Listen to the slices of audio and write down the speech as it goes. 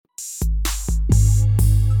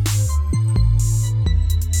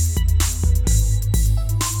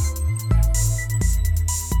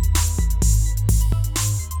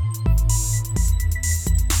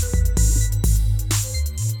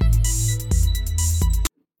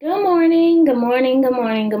good morning, good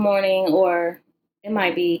morning, good morning, or it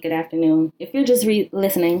might be good afternoon if you're just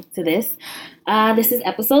listening to this. This is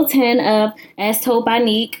episode 10 of As Told by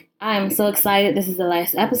Neek. I'm so excited. This is the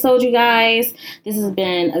last episode, you guys. This has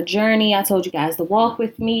been a journey. I told you guys to walk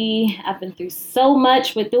with me. I've been through so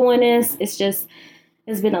much with doing this. It's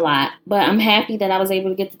been a lot, but I'm happy that I was able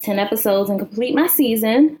to get to 10 episodes and complete my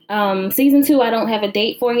season. Season 2, I don't have a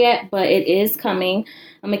date for yet, but it is coming.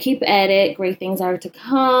 I'm going to keep at it. Great things are to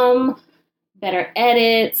come. Better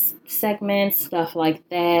edits, segments, stuff like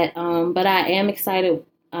that. But I am excited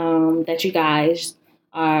that you guys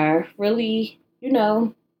are really,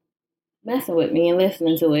 messing with me and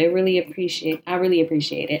listening to it. I really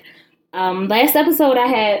appreciate it. Last episode I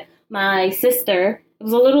had my sister. It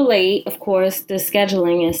was a little late, of course. The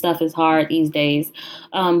scheduling and stuff is hard these days.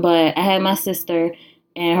 But I had my sister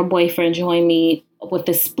and her boyfriend join me with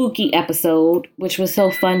the spooky episode, which was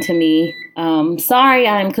so fun to me. Sorry,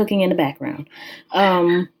 I'm cooking in the background.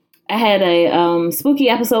 I had a spooky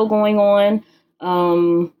episode going on.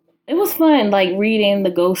 It was fun, like reading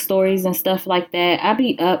the ghost stories and stuff like that. I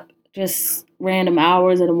be up just random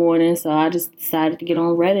hours in the morning, so I just decided to get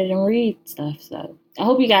on Reddit and read stuff. So I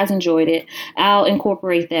hope you guys enjoyed it. I'll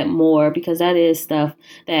incorporate that more because that is stuff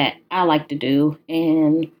that I like to do,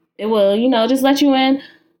 and it will, just let you in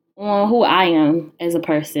on who I am as a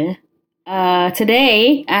person.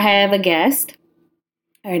 Today I have a guest.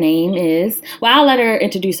 Her name is, I'll let her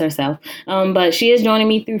introduce herself, but she is joining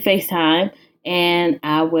me through FaceTime, and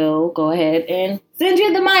I will go ahead and send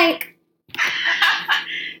you the mic.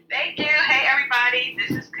 Thank you. Hey, everybody.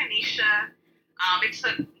 This is Kanisha. It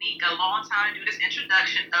took Neek a long time to do this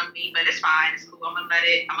introduction of me, but it's fine. It's cool. I'm gonna let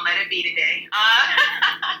it be today.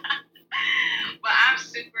 But I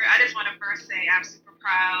just want to first say I'm super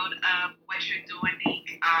proud of what you're doing,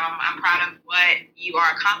 Neek. I'm proud of what you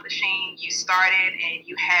are accomplishing. You started and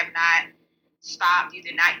you have not stopped. You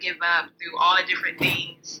did not give up through all the different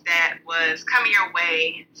things that was coming your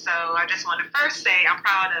way. So I just want to first say I'm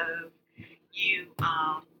proud of you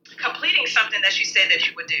completing something that you said that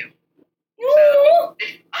you would do. So,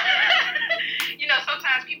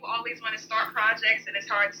 sometimes people always want to start projects and it's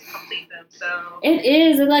hard to complete them. So it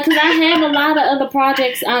is because I have a lot of other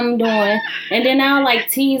projects I'm doing, and then I'll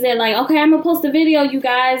tease it okay, I'm gonna post a video, you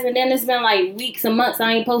guys, and then it's been weeks and months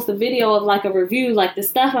I ain't post a video of a review the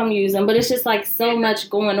stuff I'm using, but it's just so much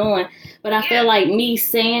going on. But I feel like me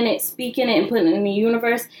saying it, speaking it, and putting it in the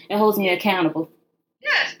universe, it holds me accountable.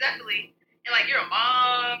 Yes, definitely. And you're a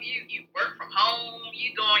mom, you work from home,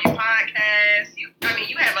 you doing your podcast, you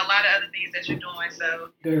have a lot of other things that you're doing. So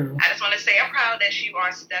Girl. I just want to say I'm proud that you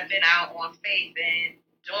are stepping out on faith and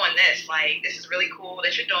doing this. This is really cool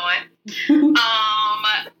that you're doing.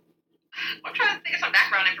 I'm trying to think of some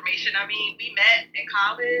background information. We met in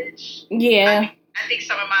college. Yeah. I think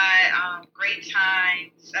some of my great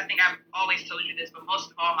times, I think I've always told you this, but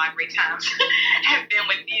most of all my great times have been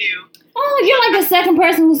with you. Oh, you're the second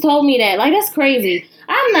person who's told me that. That's crazy.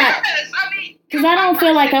 I'm not. Yes, because I don't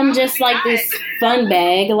feel like I'm just this fun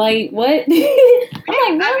bag. What? I'm really?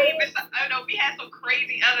 I know we had some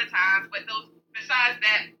crazy other times, but besides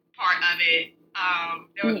that part of it,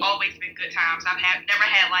 there have always been good times. I've never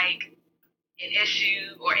had an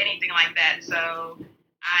issue or anything like that. So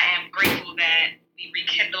I am grateful that we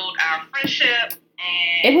rekindled our friendship.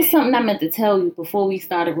 And it was something I meant to tell you before we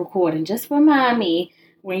started recording. Just remind me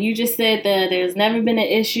when you just said that there's never been an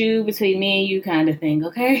issue between me and you kind of thing,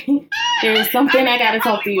 okay? There's something I got to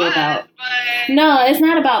talk to you about. But no, it's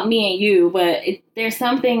not about me and you, but there's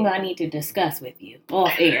something I need to discuss with you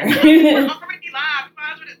off air. We're already live.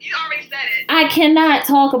 You already said it. I cannot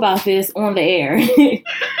talk about this on the air.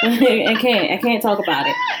 I can't talk about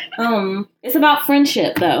it. It's about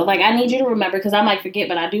friendship, though. I need you to remember, because I might forget,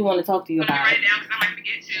 but I do want to talk to you about it. Write it down, because I might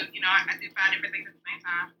forget too. I do 5 different things at the same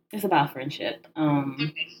time. It's about friendship.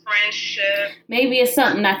 Friendship. Maybe it's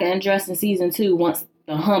something I can address in season 2 once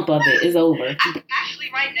the hump of it is over. Actually,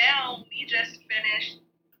 right now, we just finished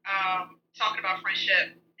talking about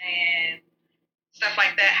friendship and stuff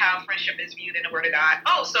like that, how friendship is viewed in the Word of God.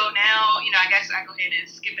 Oh, so now, I guess I go ahead and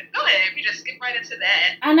skip it. Go ahead, we just skip right into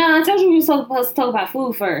that. I know, I told you we were supposed to talk about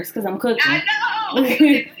food first, because I'm cooking. I know!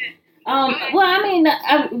 Okay,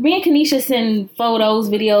 me and Kanisha send photos,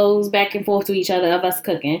 videos back and forth to each other of us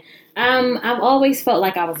cooking. I've always felt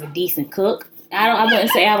like I was a decent cook. I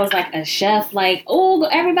wouldn't say I was a chef,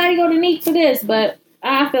 everybody go to Neek for this, but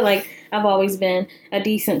I feel like I've always been a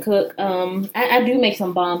decent cook. I do make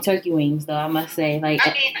some bomb turkey wings, though, I must say. I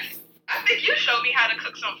think you showed me how to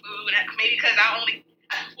cook some food, maybe because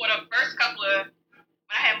for the first couple of,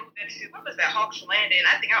 when I had moved into, what was that, Hawks Landing,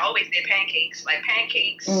 I think I always did pancakes.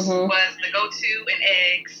 Pancakes was the go-to, and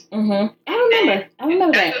eggs. I don't I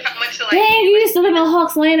remember that. If I went to, like, Dang, you used to live in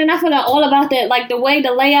Hawks Lane, and I forgot all about that. Like, the way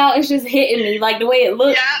the layout is just hitting me. Like, the way it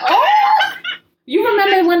looked. Yeah. Oh! You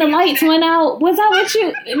remember when the lights went out? Was I with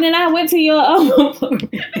you? And then I went to your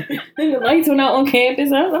and the lights went out on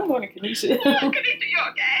campus. I'm going to Kanisha. Kanisha, you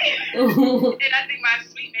okay? And I think my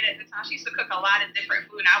suite mate at the time, she used to cook a lot of different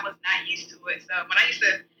food, and I was not used to it. So when I used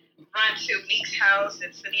to run to Meek's house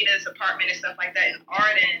and Sunita's apartment and stuff like that in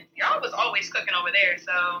Arden, y'all was always cooking over there.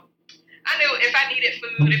 So I knew if I needed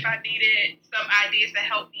food, if I needed some ideas to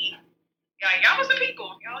help me, y'all was the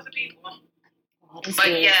people. Y'all was the people.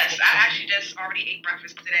 But yes, I actually just already ate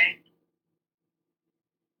breakfast today.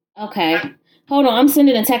 Okay. Hold on, I'm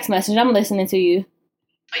sending a text message. I'm listening to you.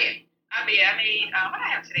 Oh, yeah. I made what did I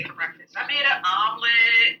have today for breakfast? I made an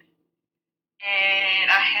omelet,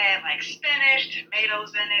 and I had, like, spinach,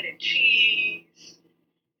 tomatoes in it, and cheese.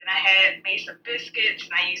 Then I had made some biscuits,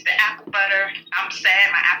 and I used the apple butter. I'm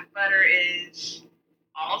sad my apple butter is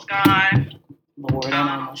almost gone. Lord,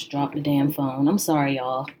 I almost dropped the damn phone. I'm sorry,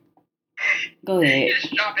 y'all. Go ahead. You're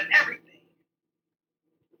just dropping everything.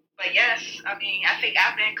 But yes, I mean, I think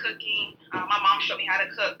I've been cooking. My mom showed me how to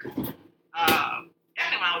cook.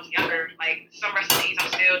 Definitely when I was younger. Like, some recipes I'm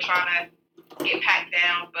still trying to get packed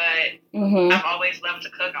down, but I've always loved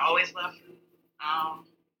to cook. I always love food.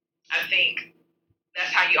 I think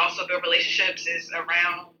that's how you also build relationships, is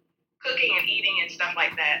around cooking and eating and stuff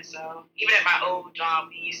like that. So even at my old job,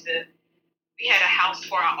 we had a house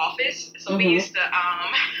for our office, so we used to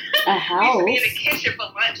a house. We used to be in the kitchen for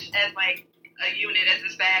lunch as, like, a unit, as a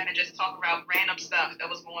staff, and just talk about random stuff that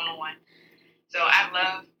was going on. So I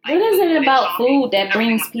love, like, what is it about food that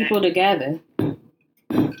brings people together?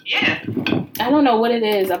 Yeah. I don't know what it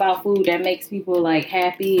is about food that makes people, like,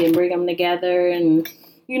 happy and bring them together, and,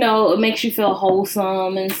 you know, it makes you feel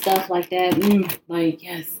wholesome and stuff like that. Like,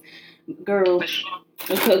 yes, girl.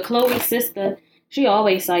 Chloe's sister, she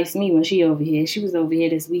always cites me when she over here. She was over here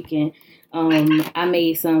this weekend. I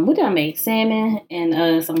made what did I make? Salmon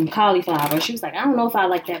and some cauliflower. She was like, I don't know if I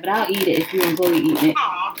like that, but I'll eat it if you and Chloe eating it.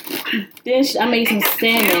 Aww. Then I made some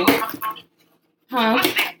salmon. Huh?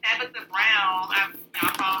 Tabitha Brown, I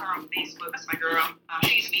follow her on Facebook. That's my girl.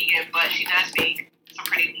 She's vegan, but she does make some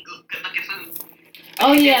pretty good looking food.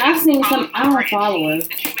 Oh yeah, I've seen some. I don't follow her.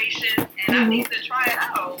 Situation, and I need to try it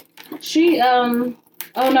out. She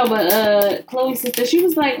Oh no, but Chloe's sister, she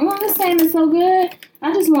was like, this salmon's so good.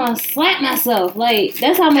 I just want to slap myself. Like,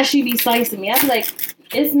 that's how much she be slicing me. I be like,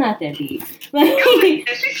 it's not that deep. Like, like,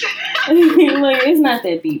 it's not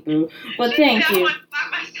that deep, boo. But thank you.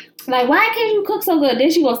 Like, why can't you cook so good?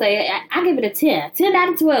 Then she gonna say, I give it a 10. 10 out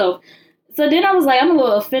of 12. So then I was like, I'm a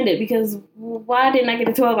little offended because why didn't I get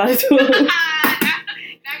a 12 out of 12? Now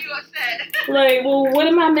you upset. Like, well, what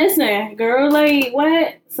am I missing, girl? Like,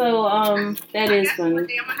 what? So, that is funny. One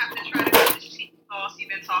day I'm gonna have to try to make the cheese sauce you've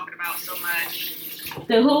been talking about so much.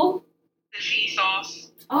 The who? The cheese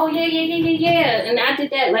sauce. Oh, yeah. And I did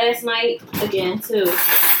that last night again, too.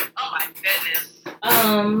 Oh, my goodness.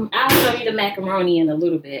 I'll show you the macaroni in a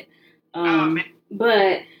little bit.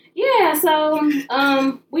 But, yeah, so,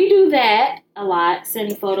 we do that a lot,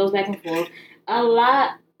 sending photos back and forth. A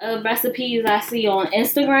lot of recipes I see on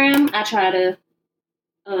Instagram, I try to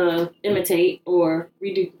imitate or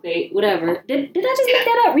reduplicate, whatever. Did I just make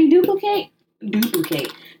that up? Reduplicate?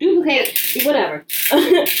 Duplicate, whatever.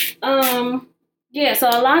 Yeah, so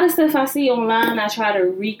a lot of stuff I see online, I try to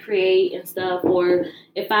recreate and stuff, or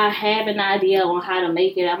if I have an idea on how to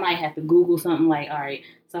make it, I might have to Google something like, all right,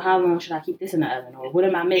 so how long should I keep this in the oven, or what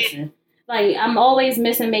am I missing? Like, I'm always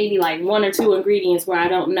missing maybe like 1 or 2 ingredients where I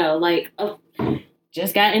don't know. Like,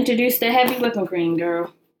 just got introduced to heavy whipping cream,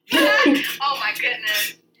 girl. Oh my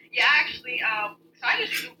goodness. Yeah, actually, so I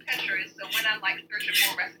usually do Pinterest, so when I'm like searching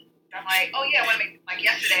for recipes, I'm like, oh yeah, I want to make, like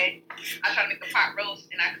yesterday, I tried to make a pot roast,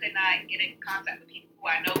 and I could not get in contact with people who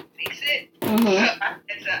I know makes it. So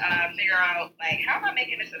I had to figure out, like, how am I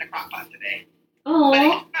making this in a crock pot today? Oh.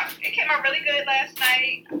 But it came out really good last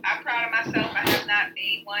night. I'm proud of myself. I have not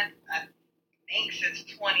made one, I think, since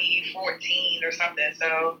 2014 or something.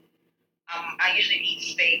 So I usually eat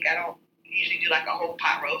steak. I don't usually do like a whole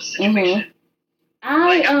pot roast situation.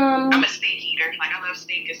 I'm a steak eater. Like, I love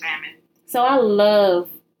steak and salmon. So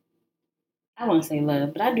I wouldn't say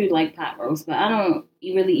love, but I do like pot roast, but I don't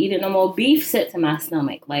really eat it no more. Beef sits in my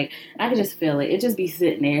stomach. Like, I can just feel it. It just be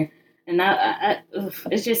sitting there. And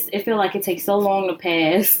it feel like it takes so long to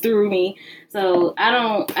pass through me. So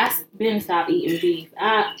I've been stopped eating beef.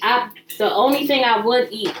 The only thing I would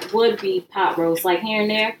eat would be pot roast, like here and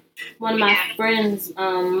there. One of my friends'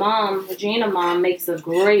 mom, Regina mom, makes a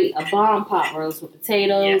bomb pot roast with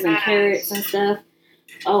potatoes and carrots and stuff.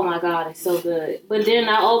 Oh my God, it's so good. But then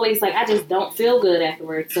I always I just don't feel good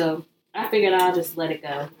afterwards. So I figured I'll just let it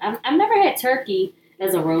go. I've never had turkey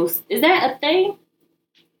as a roast. Is that a thing?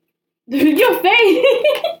 Your face.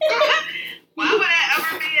 Why would that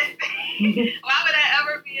ever be a thing? Why would that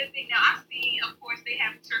ever be a thing? Now I've seen, of course, they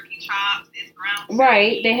have turkey chops. It's ground turkey.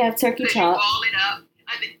 Right, they have turkey chops. You ball it up.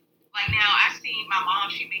 Like now, I've seen my mom.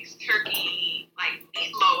 She makes turkey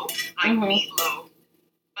meatloaf, meatloaf.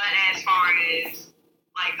 But as far as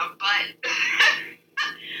a butt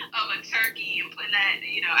of a turkey and putting that, I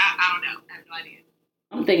don't know. I have no idea.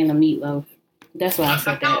 I'm thinking of meatloaf. That's why I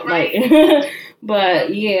said that. Right.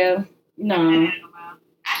 But yeah, no.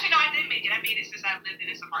 Actually, no, I did make it. I made it since I've lived in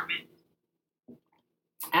this apartment.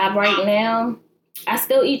 Right now, I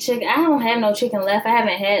still eat chicken. I don't have no chicken left. I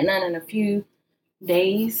haven't had none in a few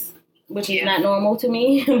days, which is not normal to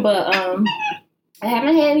me. But I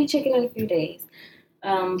haven't had any chicken in a few days. But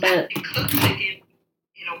I haven't cooked chicken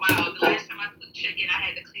in a while. The last time I cooked chicken, I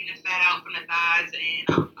had to clean the fat out from the thighs, and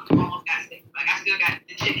I almost got sick. I still got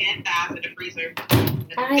the chicken thighs in the freezer.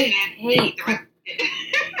 I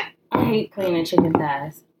hate cleaning chicken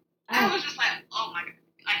thighs. I was just like, oh my God.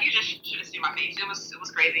 You just should have seen my face. It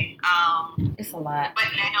was crazy. It's a lot. But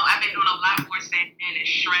now I've been doing a lot more salmon and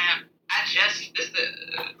shrimp. I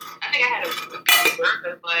think I had a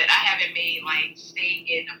burger, but I haven't made steak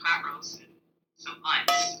and a pot roast in some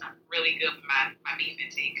months. I'm really good with my beef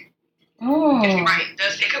intake. You're right, it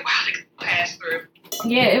does take a while to pass through.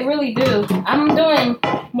 Yeah, it really do. I'm doing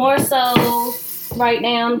more so right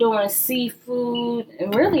now. I'm doing seafood,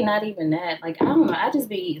 and really not even that. I don't know. I just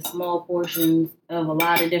be eating small portions of a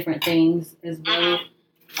lot of different things as well.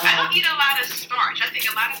 I don't eat a lot of starch. I think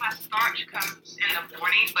a lot of my starch comes in the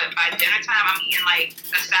morning, but by dinner time, I'm eating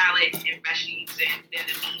a salad and veggies and then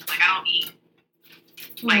the meat. I don't eat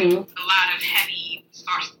a lot of heavy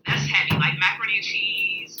starch. That's heavy, like macaroni and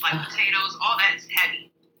cheese, potatoes. All that's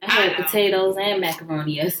heavy. I had potatoes and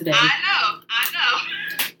macaroni yesterday. I know.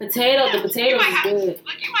 The potatoes is good.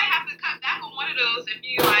 Look, you might have to cut back on one of those if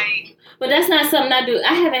you But that's not something I do.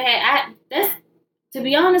 I haven't had. To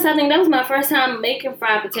be honest, I think that was my first time making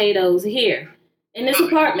fried potatoes here in this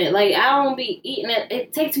apartment. I don't be eating it.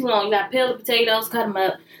 It takes too long. You got to peel the potatoes, cut them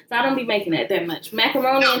up. So I don't be making that much.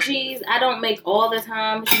 Macaroni and cheese, I don't make all the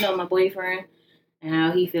time. But my boyfriend and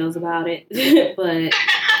how he feels about it. But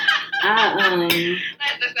that's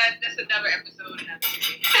another episode.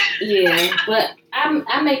 Yeah, but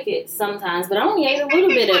I make it sometimes. But I only ate a little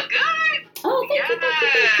bit of. Good. Oh, thank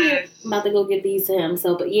you. I'm about to go give these to him.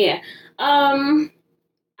 So, but yeah,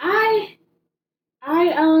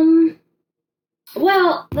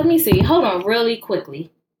 well, let me see. Hold on really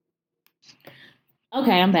quickly.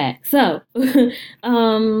 Okay, I'm back. So,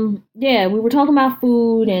 yeah, we were talking about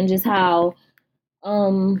food and just how,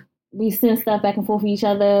 we sent stuff back and forth with each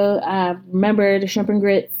other. I remember the shrimp and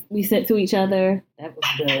grits we sent to each other. That was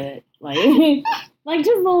good.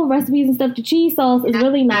 Just little recipes and stuff. The cheese sauce is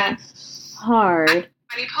really not hard.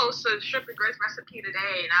 He posted a shrimp and grits recipe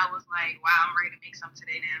today, and I was like, wow, I'm ready to make some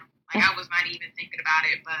today now. I was not even thinking about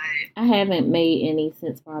it, but... I haven't made any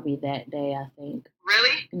since probably that day, I think.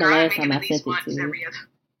 Really? The last time I sent it to you.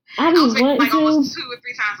 I was making almost 2 or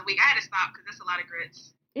 3 times a week. I had to stop because that's a lot of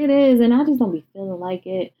grits. It is, and I just don't be feeling like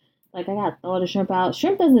it. I gotta thaw the shrimp out.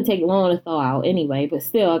 Shrimp doesn't take long to thaw out anyway, but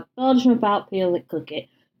still, I thaw the shrimp out, peel it, cook it,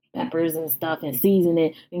 peppers and stuff, and season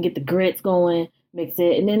it, and get the grits going, mix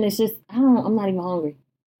it, and then it's just, I'm not even hungry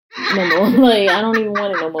no more. I don't even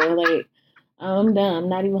want it no more. I'm done. I'm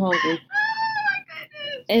not even hungry.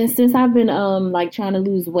 And since I've been trying to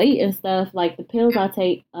lose weight and stuff, the pills I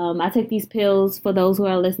take these pills for those who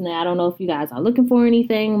are listening. I don't know if you guys are looking for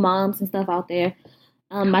anything, moms and stuff out there.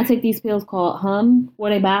 I take these pills called Hum,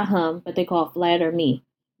 they buy Hum, but they call it Flatter Me.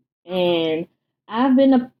 And I've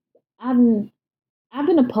been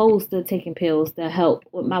opposed to taking pills to help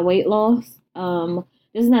with my weight loss.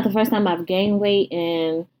 This is not the first time I've gained weight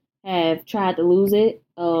and have tried to lose it.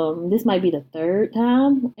 This might be the 3rd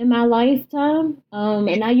time in my lifetime.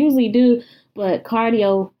 And I usually do, but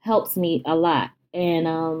cardio helps me a lot. And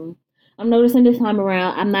I'm noticing this time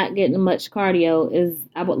around I'm not getting much cardio as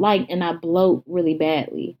I would like, and I bloat really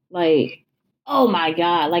badly. Oh my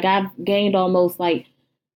God. I've gained almost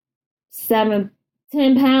 7-10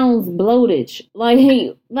 pounds bloatage.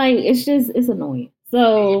 It's annoying.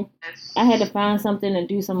 So I had to find something and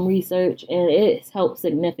do some research, and it's helped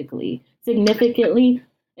significantly.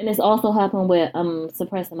 And it's also helping with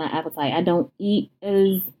suppressing my appetite. I don't eat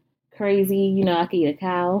as crazy. I could eat a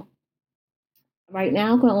cow. Right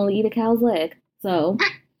now, I can only eat a cow's leg. So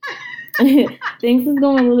things is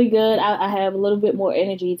going really good. I have a little bit more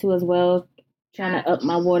energy too as well. Trying to up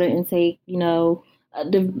my water intake.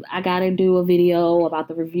 I gotta do a video about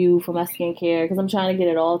the review for my skincare because I'm trying to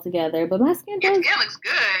get it all together. But my skin Your does. skin looks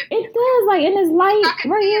good. It does, like, and it's light I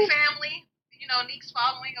can right see here. your family. You know, Neek's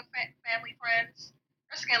following a family, friends.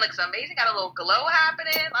 Her skin looks amazing. Got a little glow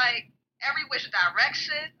happening. Like, every which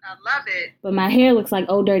direction. I love it. But my hair looks like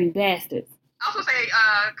Old Dirty Bastard. I was gonna say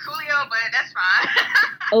Coolio, but that's fine.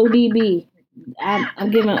 ODB.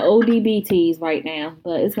 I'm giving ODB right now,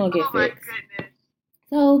 but it's gonna get Oh my fixed. goodness.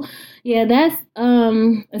 So yeah, that's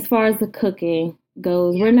as far as the cooking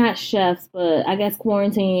goes. We're not chefs, but I guess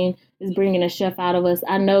quarantine is bringing a chef out of us.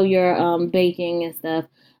 I know you're baking and stuff.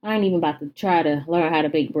 I ain't even about to try to learn how to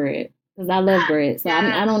bake bread because I love bread, so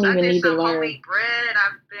I don't even need to learn. Homemade bread.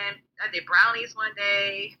 I did brownies one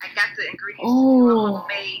day. I got the ingredients to do a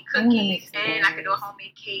homemade cookies, and I could do a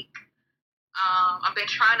homemade cake. I've been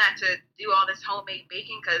trying not to do all this homemade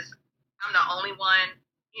baking because I'm the only one,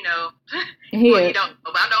 you know. Here. Well, you don't,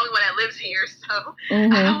 but I'm the only one that lives here, so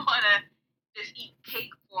I don't want to just eat cake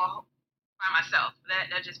by myself.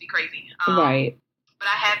 That'd just be crazy. Right. But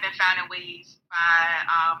I have been finding ways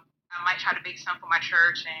I might try to bake some for my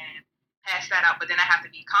church and pass that out, but then I have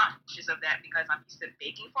to be conscious of that because I'm used to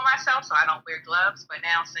baking for myself, so I don't wear gloves. But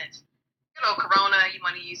now since, you know, Corona, you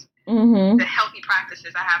want to use the healthy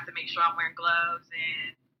practices, I have to make sure I'm wearing gloves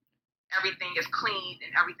and everything is clean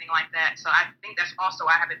and everything like that. So I think that's also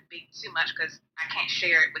why I haven't baked too much because I can't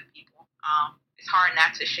share it with people. It's hard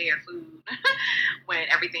not to share food when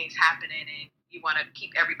everything's happening and you want to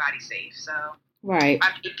keep everybody safe. So right.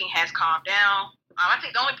 My baking has calmed down. I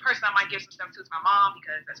think the only person I might give some stuff to is my mom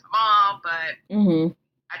because that's my mom, but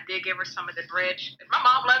I did give her some of the bread. If my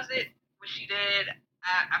mom loves it, what she did,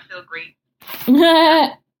 I feel great.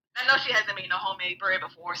 I know she hasn't made no homemade bread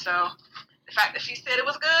before, so the fact that she said it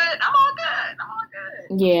was good, I'm all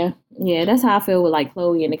good. Yeah, that's how I feel with like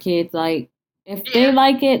Chloe and the kids. Like, if they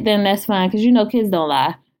like it, then that's fine, because you know kids don't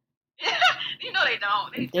lie. You know they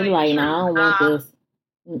don't. They're like, nah, I don't want this.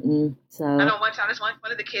 So I know one time,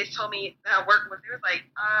 one of the kids told me that I worked with. They was like,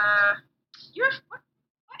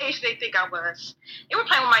 what age do they think I was? They were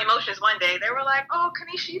playing with my emotions one day. They were like, oh,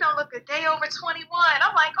 Kanisha, you don't look a day over 21.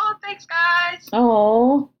 I'm like, oh, thanks, guys.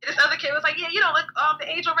 Oh. This other kid was like, yeah, you don't look the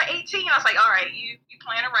age over 18. I was like, all right, you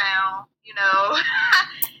playing around, you know.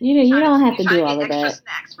 You don't have to do all of that. Extra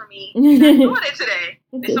snacks for me. I'm doing it today.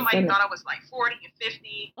 And somebody thought I was like 40 and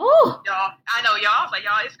 50. Oh. Y'all, I know, y'all. I was like,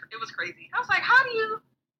 y'all, it was crazy. I was like, how do you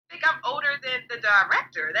think I'm older than the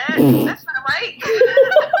director? That's not right.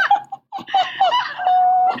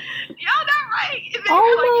 Y'all not right.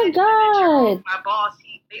 Oh my God. My boss,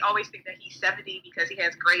 they always think that he's 70 because he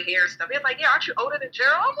has gray hair and stuff. He's like, yeah, aren't you older than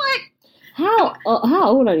Gerald? I'm like, how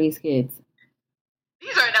old are these kids?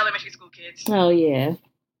 These are elementary school kids. Oh yeah.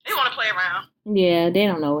 They want to play around. Yeah, they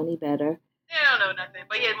don't know any better. They don't know nothing.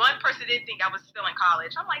 But yeah, one person did think I was still in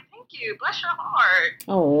college. I'm like, thank you. Bless your heart.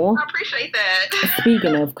 Oh. I appreciate that.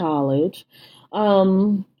 Speaking of college,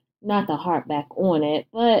 not to harp back on it,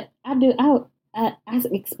 but I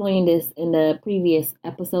explained this in the previous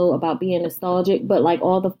episode about being nostalgic, but like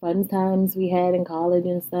all the fun times we had in college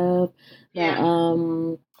and stuff.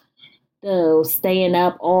 Yeah. The staying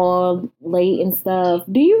up all late and stuff.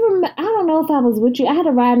 Do you remember? I don't know if I was with you. I had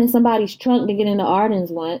to ride in somebody's trunk to get into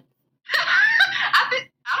Arden's once.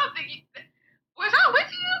 I don't think was I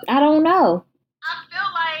with you? I don't know. I feel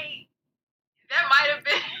like that might have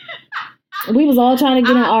been. We was all trying to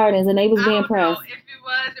get in Arden's and they was being pressed. If it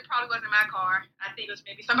was, it probably wasn't my car. I think it was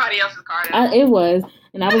maybe somebody else's car. It was,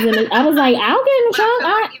 and I was like, I'll get in the trunk.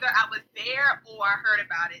 Like either I was there or I heard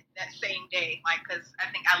about it that same day, like because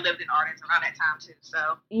I think I lived in Arden's around that time too.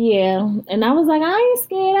 So yeah, and I was like, I ain't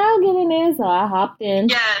scared. I'll get in there, so I hopped in.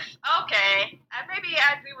 Yes, okay. Maybe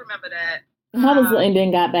I do remember that. And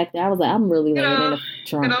then got back there. I was like, I'm really laying in the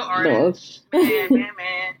trunk.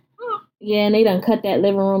 Man. Yeah, and they done cut that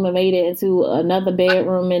living room and made it into another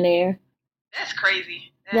bedroom in there. That's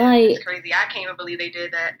crazy. That's crazy. I can't even believe they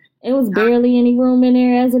did that. It was barely any room in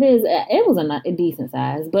there as it is. It was a decent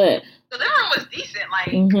size, but the living room was decent.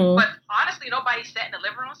 Like, but honestly, nobody sat in the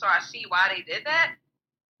living room, so I see why they did that.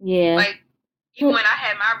 Yeah. Like, even when I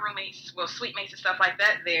had my roommates, suite mates and stuff like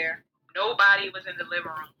that there, nobody was in the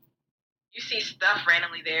living room. You see stuff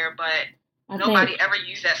randomly there, but nobody ever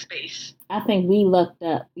used that space. I think we lucked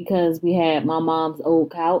up because we had my mom's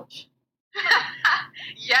old couch.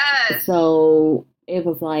 Yes. So it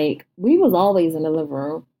was like, we was always in the living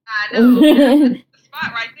room. I know. The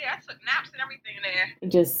spot right there. I took naps and everything there.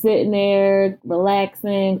 Just sitting there,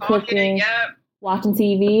 relaxing, cooking, watching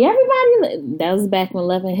TV. Everybody, that was back when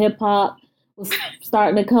Love and Hip Hop was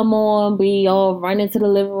starting to come on. We all run into the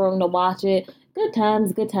living room to watch it. Good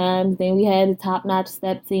times. Then we had the Top Notch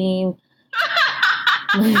Step Team.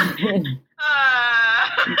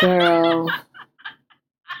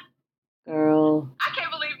 Girl. I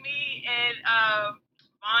can't believe me and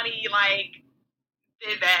Bonnie like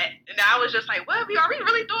did that, and I was just like, "What? Are we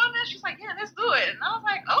really doing this?" She's like, "Yeah, let's do it." And I was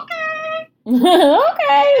like, "Okay,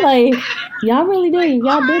 okay." Like y'all really did. like,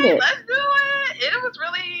 y'all did it. Let's do it. It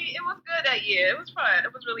was good that year. It was fun.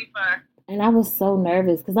 It was really fun. And I was so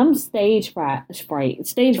nervous because I'm stage fright. I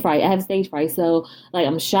have stage fright, so like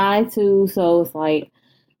I'm shy too. So it's like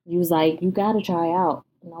you was like, you gotta try out.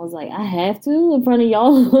 And I was like, I have to in front of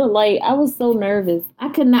y'all. Like, I was so nervous. I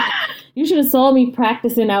could not. You should have saw me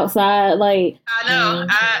practicing outside. Like, I know.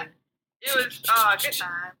 It was good times.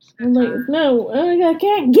 I'm like, no, I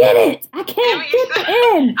can't get it. I can't get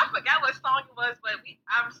in. I forgot what song it was, but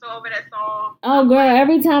I'm so over that song. Oh, girl,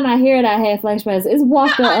 every time I hear it, I have flashbacks. It's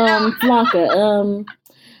Waka Flocka.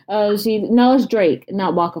 It's Drake,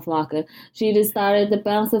 not Waka Flocka. She just started to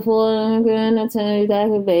bounce it for and I tell you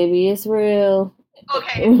that, baby, it's real.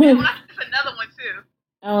 Okay, it's another one too.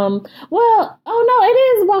 Well, oh no, it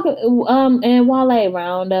is Waka. And Wale,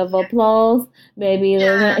 round of applause, baby.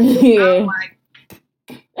 Yeah. Yeah. Oh my.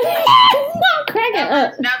 I'm cracking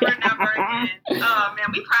up. Never again. Oh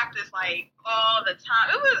man, we practiced like all the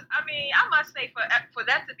time. It was. I mean, I must say for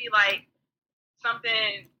that to be like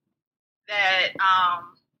something that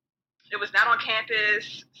it was not on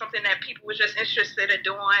campus, something that people were just interested in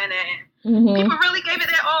doing, and people really gave it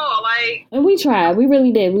their all. Like, and we tried. We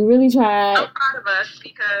really did. We really tried. I'm proud of us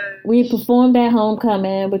because we performed at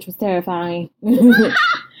homecoming, which was terrifying. And then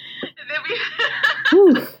we.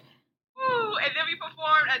 And then we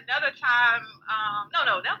performed another time.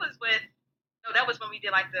 That was when we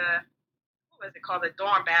did like what was it called, the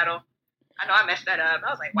dorm battle. I know I messed that up. I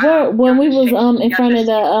was like, wow. When we was in front of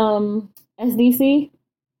the SDC.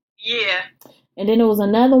 Yeah. And then there was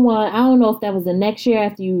another one. I don't know if that was the next year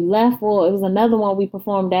after you left, or it was another one we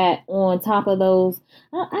performed at on top of those.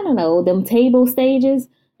 I don't know, them table stages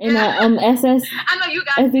in SS. I know you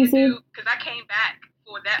guys did because I came back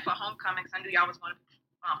for that for homecoming because I knew y'all was going to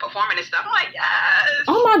performing and stuff. I'm like, yes.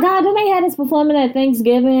 Oh my God! Then they had us performing at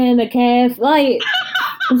Thanksgiving, the calf, like.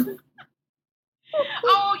 Oh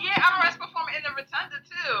yeah, I remember us performing in the Rotunda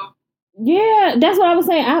too. Yeah, that's what I was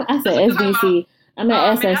saying. I said SDC. I'm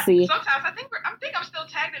at SSC. Sometimes I think I'm still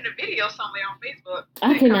tagged in the video somewhere on Facebook.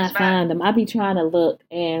 I cannot find them. I be trying to look,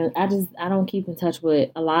 and I don't keep in touch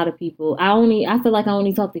with a lot of people. I feel like I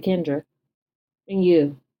only talk to Kendra and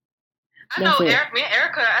you. I know me and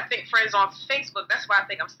Erica, I think friends on Facebook. That's why I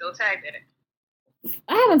think I'm still tagged in it.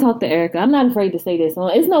 I haven't talked to Erica. I'm not afraid to say this.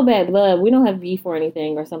 It's no bad blood. We don't have beef or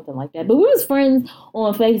anything or something like that. But we was friends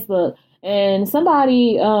on Facebook. And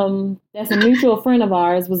somebody that's a mutual friend of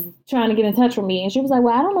ours was trying to get in touch with me. And she was like,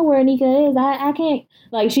 well, I don't know where Anika is. I can't.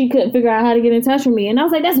 Like, she couldn't figure out how to get in touch with me. And I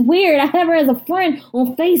was like, that's weird. I have her as a friend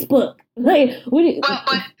on Facebook. Like, what do you... But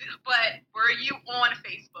were you on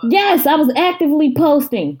Facebook? Yes, I was actively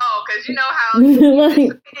posting. Oh, because you know how you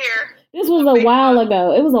disappear. This was a while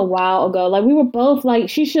ago. It was a while ago. Like, we were both like,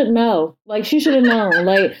 she should know. Like, she should have known.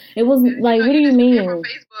 Like, it wasn't like, what do you mean? From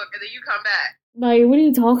Facebook and then you come back. Like, what are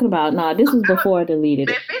you talking about? Nah, this was before I deleted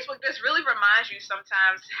it. Man, Facebook just really reminds you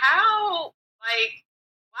sometimes how, like,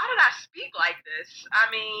 why did I speak like this? I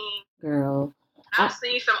mean, girl, I've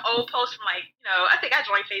seen some old posts from like, I think I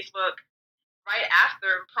joined Facebook right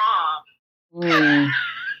after prom.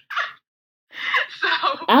 So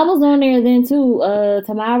I was on there then too.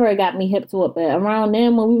 Tamara got me hip to it, but around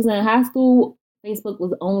then when we was in high school, Facebook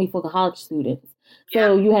was only for college students.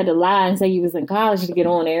 So you had to lie and say you was in college to get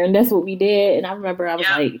on there, and that's what we did. And I remember I was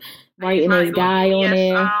like writing this guy on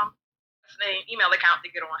there. What's the name? Email account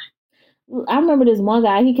to get on. I remember this one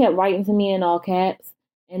guy. He kept writing to me in all caps,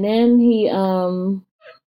 and then he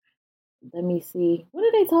let me see. What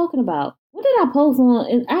are they talking about? What did I post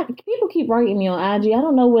on? People keep writing me on IG. I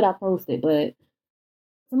don't know what I posted, but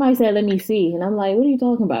somebody said, let me see. And I'm like, what are you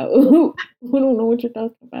talking about? I don't know what you're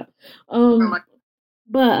talking about.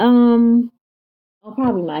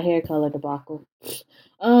 Probably my hair color debacle.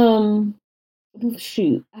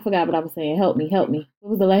 Shoot. I forgot what I was saying. Help me.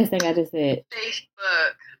 What was the last thing I just said?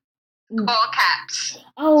 Facebook. All caps.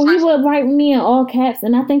 Oh, he would write me in all caps,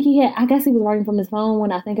 and I guess he was writing from his phone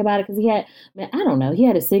when I think about it, because he had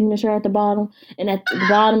a signature at the bottom, and at the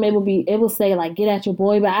bottom it will say like, get at your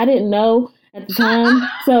boy, but I didn't know at the time,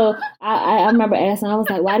 so I remember asking, I was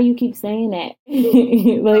like, why do you keep saying that?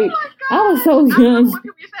 Like, I was so young.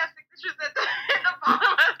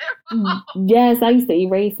 Yes, I used to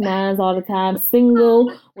erase mine all the time.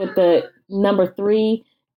 Single with the number 3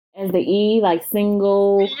 as the E, like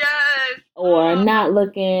single. Yes. Or not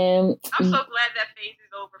looking. I'm so glad that phase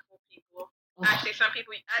is over for people. Actually, some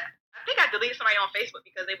people, I think I deleted somebody on Facebook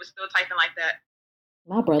because they were still typing like that.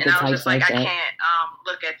 My brother and I was types just like, like I that. can't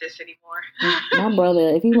look at this anymore. My brother,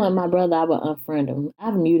 if he wasn't my brother, I would unfriend him.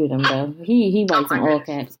 I've muted him though. He writes in all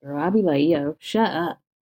caps, girl. I'd be like, yo, shut up.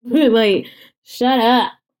 Like, shut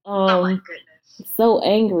up. Oh my goodness. So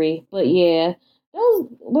angry. But yeah, those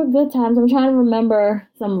were good times. I'm trying to remember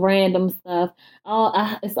some random stuff.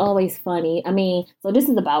 It's always funny. I mean, so this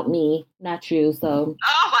is about me, not you. So.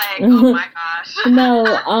 Oh my gosh. No,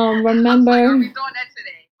 remember. I was like, are we doing that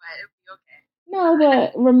today? But it'll be okay. No,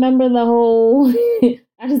 but remember the whole.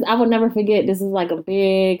 I would never forget. This is like a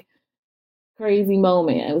big, crazy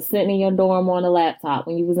moment. I was sitting in your dorm on a laptop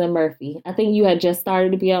when you was in Murphy. I think you had just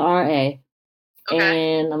started to be an RA.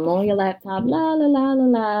 Okay. And I'm on your laptop, la la la la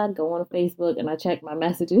la, go on Facebook and I check my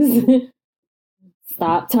messages.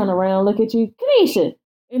 Stop, turn around, look at you, Kanisha.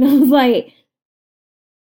 And I was like,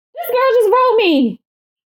 this girl just wrote me.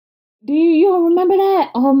 Do you remember that?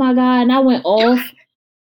 Oh my God. And I went off.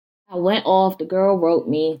 The girl wrote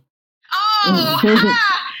me. Oh.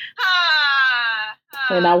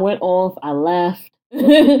 And I went off. I left.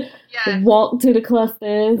 Yes. Walked to the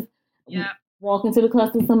clusters. Yep. Walking to the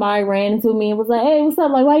cluster, somebody ran into me and was like, hey, what's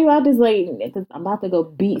up? Like, why you out this late? Because I'm about to go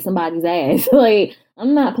beat somebody's ass. Like,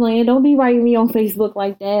 I'm not playing. Don't be writing me on Facebook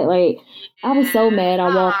like that. Like, I was so mad.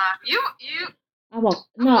 I walked. I walked.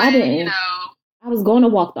 No, I didn't. You know. I was going to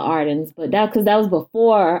walk the Ardens, but because that was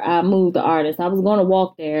before I moved to Ardens. I was going to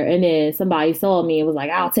walk there, and then somebody saw me and was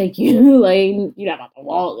like, I'll take you. Like, you're not about to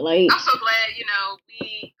walk. Like, I'm so glad,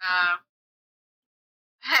 we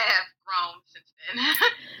have grown since then.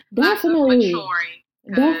 Definitely.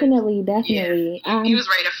 Definitely. Yeah, he was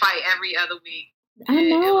ready to fight every other week. I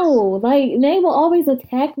know. Like, they will always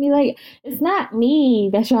attack me. Like, it's not me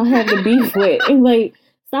that y'all have the beef with. Like,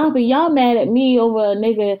 stop it. Y'all mad at me over a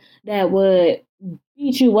nigga that would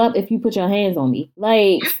beat you up if you put your hands on me.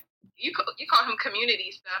 Like, you called him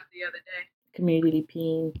community stuff the other day. Community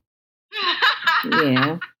peen.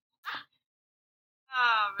 Yeah.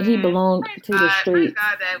 Oh, man. He belonged to the streets.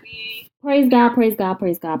 Praise God. Like,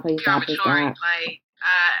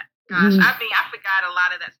 gosh, I forgot a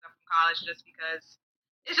lot of that stuff from college just because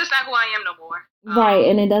it's just not who I am no more. Right,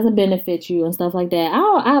 and it doesn't benefit you and stuff like that.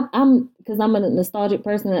 I'm because I'm a nostalgic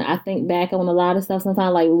person, and I think back on a lot of stuff.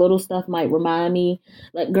 Sometimes, like, little stuff might remind me.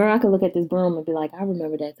 Like, girl, I could look at this broom and be like, I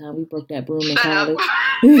remember that time we broke that broom in college.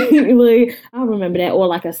 Like, I remember that, or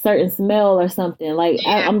like a certain smell or something. Like,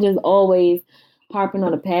 yeah. I'm just always harping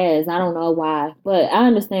on the past. I don't know why, but I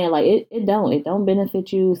understand. Like, it don't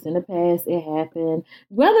benefit you. It's in the past. It happened,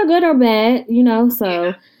 whether good or bad. So.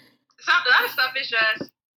 Yeah. The other stuff is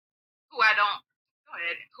just who I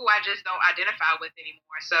just don't identify with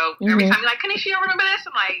anymore. So every time you're like, Kanisha, remember this?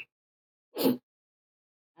 I'm like,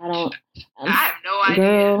 I have no idea.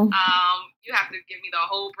 Girl. You have to give me the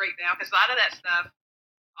whole breakdown because a lot of that stuff.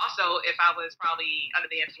 Also, if I was probably under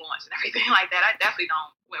the influence and everything like that, I definitely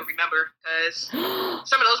wouldn't remember because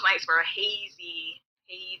some of those nights were hazy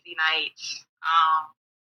nights.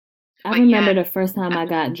 I remember the first time I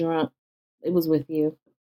got drunk. It was with you.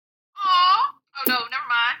 Oh no, never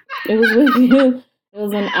mind. It was with you. It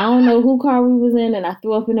was in, I don't know who car we was in, and I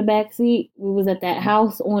threw up in the back seat. We was at that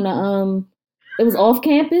house on it was off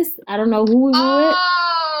campus. I don't know who we were with.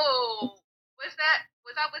 Oh,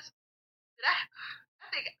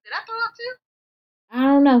 did I throw up too? I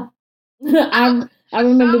don't know. I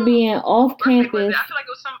remember being off campus. I feel like it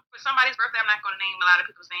was for somebody's birthday. I'm not going to name a lot of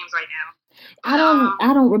people's names right now.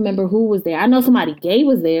 I don't remember who was there. I know somebody gay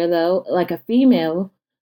was there though, like a female.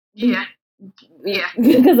 Yeah.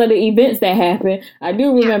 Because of the events that happened. I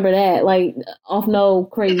do remember that. Like, off no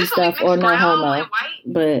crazy stuff or no homo.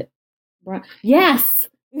 But yes.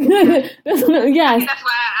 Yes. That's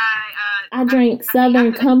why I drank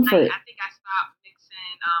Southern Comfort. I think I stopped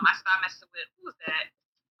mixing. I stopped messing with, who was that?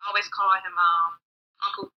 I always call him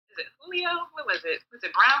Uncle. Is it Julio? What was it? Was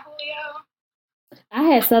it Brown Julio? I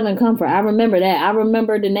had Southern Comfort. I remember that. I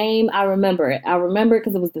remember the name. I remember it. I remember it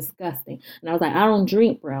because it was disgusting. And I was like, I don't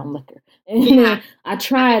drink brown liquor. And then I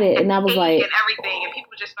tried it, and I was like, and everything, and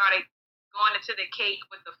people just started going into the cake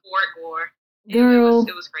with the fork, or girl,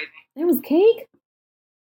 it was crazy. There was cake.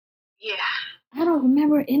 Yeah. I don't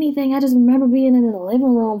remember anything. I just remember being in the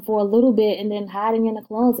living room for a little bit and then hiding in the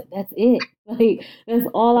closet. That's it. Like, that's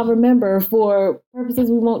all I remember for purposes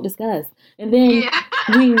we won't discuss. And then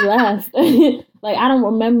we left. Like, I don't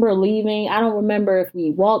remember leaving. I don't remember if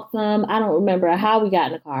we walked some. I don't remember how we got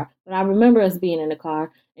in the car. But I remember us being in the car.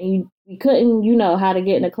 And you couldn't, how to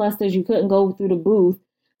get in the clusters. You couldn't go through the booth.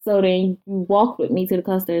 So then you walked with me to the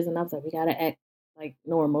clusters. And I was like, we got to act like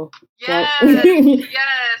normal. Yes.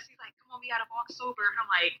 Yes. We gotta walk sober. I'm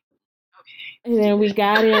like, And then we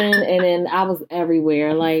got in, and then I was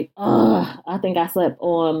everywhere. Like, I think I slept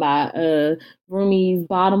on my roomie's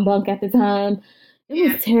bottom bunk at the time.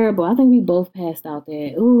 It was terrible. I think we both passed out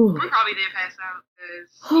there. Ooh. We probably did pass out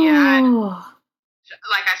because,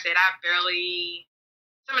 like I said, I barely,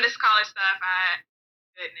 some of this college stuff,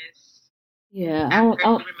 goodness. Yeah, I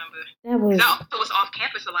barely remember. That was. I also was off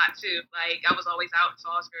campus a lot too. Like I was always out in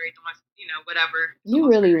Salisbury doing, whatever.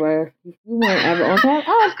 You really were. You weren't ever on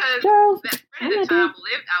campus. Oh, girl. That friend at the time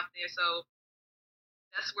lived out there, so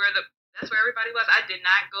that's where everybody was. I did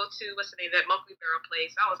not go to what's the name, that Mokely Barrel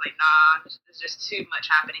place. I was like, nah, there's just too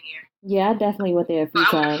much happening here. Yeah, I definitely went there a few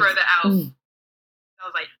times. I went further out. I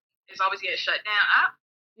was like, it's always getting shut down. I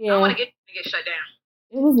don't want to get shut down.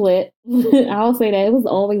 It was lit. I'll say that. It was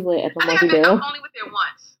always lit at the Mokely Barrel. I only went there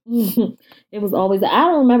once. It was always. I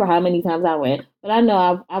don't remember how many times I went, but I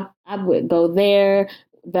know I would go there.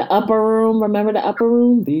 The upper room. Remember the upper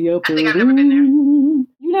room? The upper room. I think I've never been there.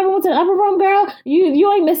 You never went to the upper room, girl?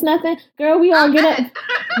 You ain't missed nothing. Girl, we all get up.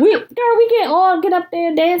 We can all get up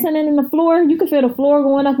there dancing and in the floor. You can feel the floor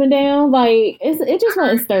going up and down. Like it just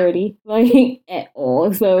wasn't sturdy, like at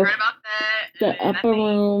all. So I heard about that. The upper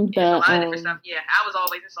room, a lot of different stuff. Yeah, I was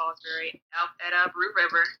always in Salisbury out at Brew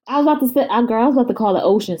River. I was about to say, I was about to call the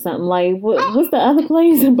ocean something. Like what's the other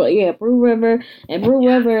place? But yeah, Brew River and Brew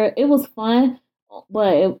River. It was fun,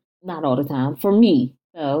 but not all the time for me.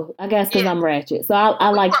 So I guess because I'm ratchet. So I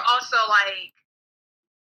like. We were also like,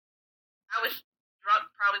 I was drunk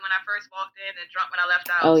probably when I first walked in and drunk when I left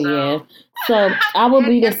out. Oh so. Yeah. So I would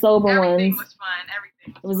be the sober everything ones. Was fun.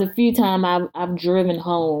 Everything was It was fun. a few times I've driven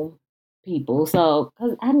home people. So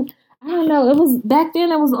cause I don't know. It was back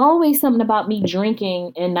then. It was always something about me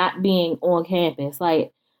drinking and not being on campus.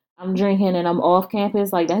 Like I'm drinking and I'm off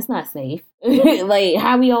campus. Like that's not safe. Like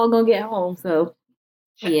how we all gonna get home? So.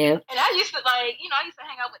 Yeah. And I used to I used to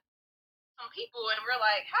hang out with some people and we're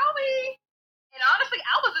like, how we? And honestly,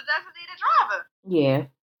 I was a designated driver. Yeah.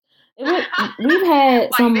 We've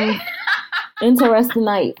had some interesting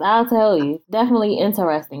nights. I'll tell you. Definitely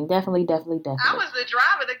interesting. Definitely. I was the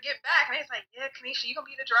driver to get back. And it's like, yeah, Kanisha, you going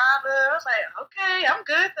to be the driver? I was like, okay, I'm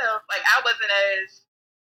good though. Like, I wasn't as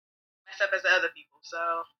messed up as the other people. So,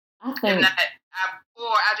 I think.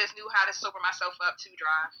 I just knew how to sober myself up to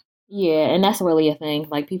drive. Yeah, and that's really a thing.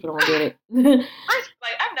 Like, people don't get it.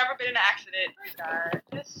 I've never been in an accident. Praise God.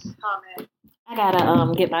 Just comment. I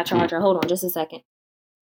gotta get my charger. Hold on just a second.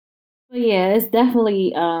 But yeah, it's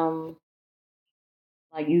definitely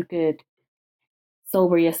like you could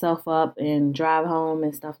sober yourself up and drive home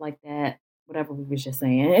and stuff like that. Whatever we was just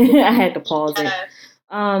saying. I had to pause it.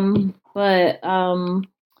 But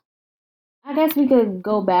I guess we could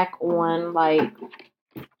go back on like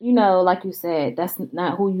like you said, that's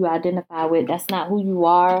not who you identify with. That's not who you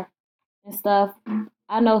are and stuff.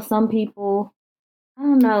 I know some people, I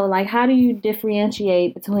don't know, like how do you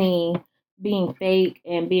differentiate between being fake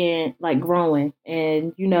and being like growing?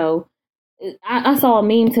 And I saw a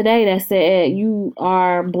meme today that said you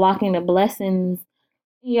are blocking the blessings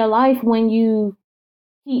in your life when you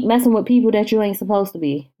keep messing with people that you ain't supposed to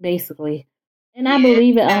be, basically. And I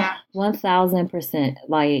believe it 1,000%.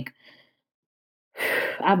 Like,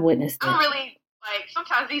 I've witnessed it. I don't really,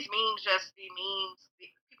 sometimes these memes just be memes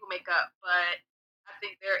people make up, but I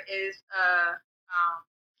think there is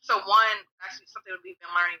actually something we've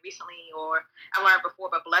been learning recently, or I learned before,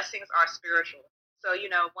 but blessings are spiritual. So,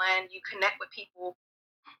 when you connect with people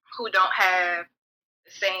who don't have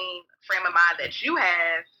the same frame of mind that you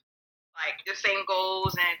have, like the same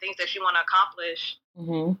goals and things that you want to accomplish,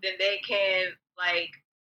 then they can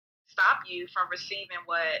stop you from receiving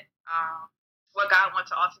what God wants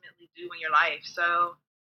to ultimately do in your life. So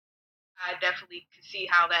I definitely can see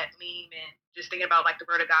how that meme and just thinking about the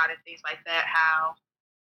word of God and things like that, how,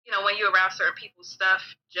 when you're around certain people, stuff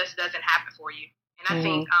just doesn't happen for you. And I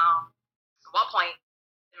think at one point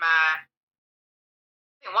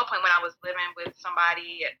when I was living with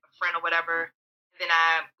somebody, a friend or whatever, and then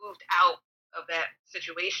I moved out of that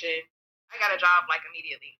situation, I got a job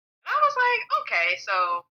immediately. And I was like, okay,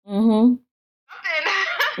 so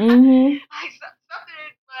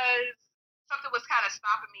something was kind of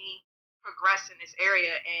stopping me progress in this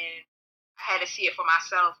area, and I had to see it for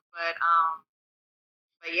myself.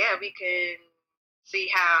 But yeah, we can see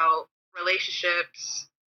how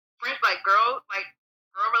relationships, girl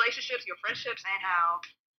relationships, your friendships, and how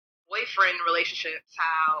boyfriend relationships,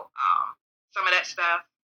 how some of that stuff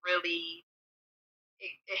really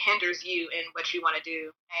it hinders you in what you want to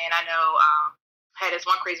do. And I know I had this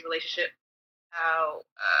one crazy relationship, how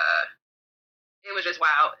it was just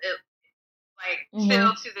wild. Like Mm-hmm.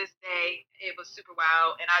 still to this day, it was super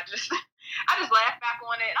wild, and I just I just laugh back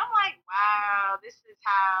on it. And I'm like, wow, this is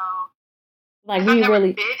how. Like Because I've we never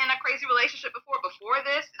really. been in a crazy relationship before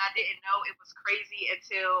this, and I didn't know it was crazy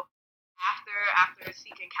until after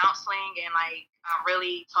seeking counseling and like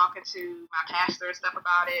really talking to my pastor and stuff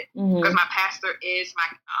about it. Because Mm-hmm. my pastor is my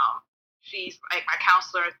she's like my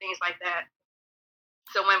counselor and things like that.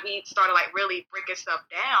 So when we started like really breaking stuff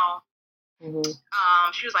down,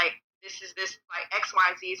 Mm-hmm. she was like, this like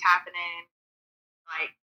XYZ is happening,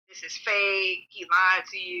 like this is fake, he lied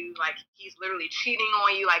to you, like he's literally cheating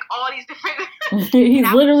on you, like all these different and He's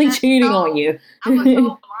literally cheating on you. I was so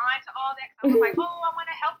blind to all that because I was like, oh, I want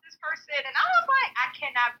to help this person, and I was like, I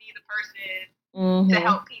cannot be the person to Mm-hmm.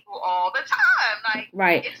 help people all the time. Like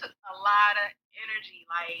Right. it took a lot of energy.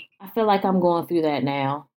 Like I feel like I'm going through that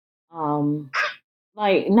now.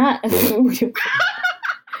 Like not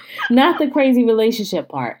not the crazy relationship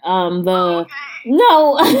part. The okay.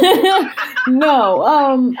 no,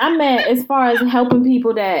 no. I meant as far as helping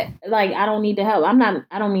people that like I don't need to help. I'm not.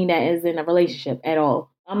 I don't mean that as in a relationship at all.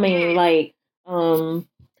 I mean Yeah. like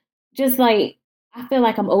just like I feel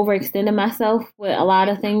like I'm overextending myself with a lot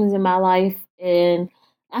of things in my life, and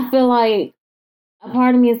I feel like a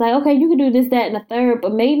part of me is like, okay, you can do this, that, and the third,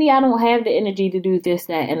 but maybe I don't have the energy to do this,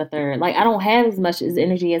 that, and the third. Like I don't have as much as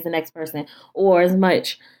energy as the next person, or as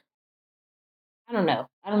much. I don't know.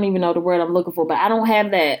 I don't even know the word I'm looking for, but I don't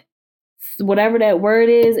have that whatever that word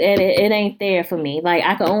is, and it ain't there for me. Like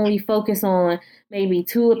I can only focus on maybe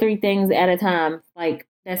two or three things at a time. Like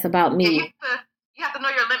that's about Yeah, me. you have to know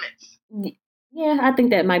your limits. Yeah, I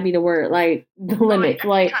think that might be the word. Like the Oh, like limits, I keep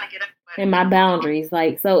like trying to get up, but and my boundaries.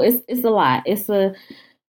 Like so, it's a lot. It's a.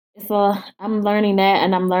 I'm learning that,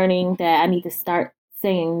 and I'm learning that I need to start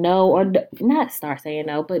saying no, or not start saying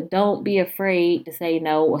no, but don't be afraid to say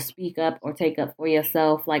no or speak up or take up for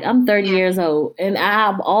yourself. Like I'm 30 yeah, years old, and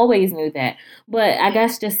I always knew that, but I yeah,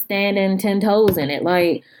 guess just standing 10 toes in it.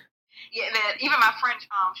 Like, yeah. And then even my friend,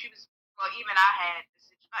 she was well. Even I had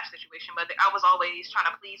this not situation, but I was always trying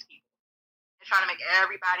to please people and trying to make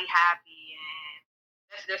everybody happy. And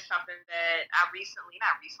that's just something that I recently,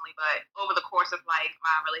 not recently, but over the course of like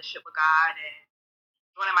my relationship with God and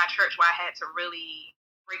joining my church, where I had to really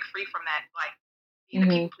break free from that, like being a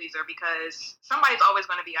mhm, people pleaser, because somebody's always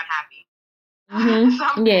going to be unhappy. mhm,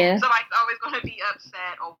 yeah, Somebody's always going to be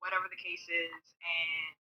upset or whatever the case is,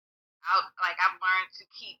 and I've learned to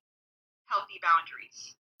keep healthy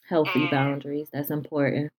boundaries. healthy And boundaries. That's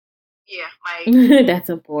important. yeah, like That's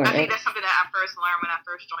I think important. that's something that I first learned when I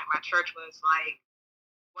first joined my church was like,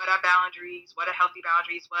 what are boundaries? What are healthy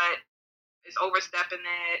boundaries? What is overstepping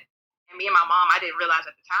it? And me and my mom, I didn't realize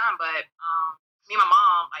at the time, but me and my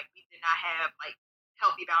mom, like, we did not have like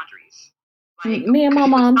healthy boundaries. Like, Me and because my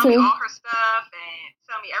she would mom tell me too. all her stuff and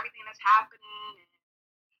tell me everything that's happening, and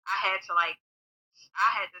I had to like, I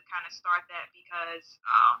had to kind of start that because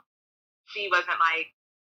she wasn't like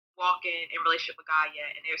walking in relationship with God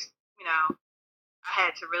yet, and I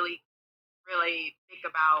had to really, really think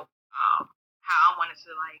about how I wanted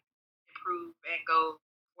to like improve and go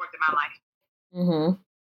forth in my life. Mhm.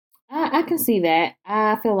 I can see that.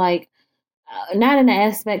 I feel like not in the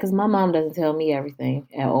aspect because my mom doesn't tell me everything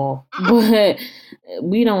at all, but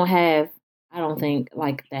we don't have, I don't think,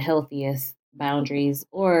 like the healthiest boundaries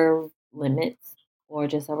or limits or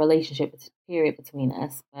just a relationship period between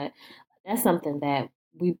us. But that's something that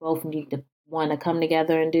we both need to want to come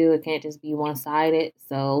together and do. It can't just be one sided.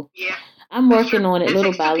 So Yeah, I'm that's true. working on it It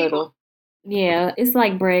little takes by two people. little. Yeah, it's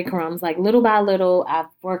like breadcrumbs. Like little by little, I've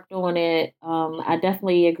worked on it. I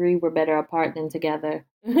definitely agree we're better apart than together.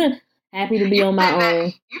 Happy to be You've on my been that.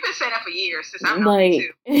 own. You've been saying that for years since I've known you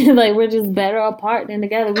Like, too. like we're just better apart than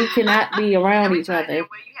together. We cannot be around Every each time other. that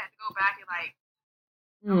way you had to go back and like,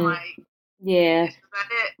 I'm Hmm. like, Yeah, this is not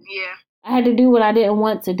it. Yeah, I had to do what I didn't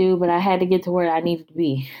want to do, but I had to get to where I needed to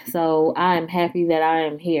be. So I'm happy that I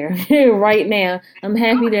am here right now. I'm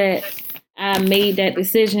happy that I made that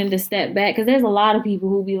decision to step back because there's a lot of people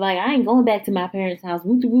who be like, I ain't going back to my parents' house,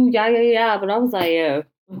 woo woo, yeah, yeah, yeah. But I was like, yeah,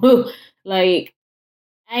 like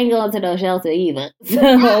I ain't going to no shelter either.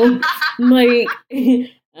 So like,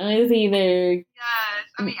 it's either yes.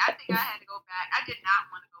 I mean, I think I had to go back. I did not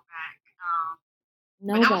want to go back,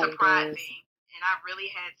 but that was a nobody pride does. thing, and I really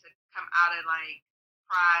had to come out of like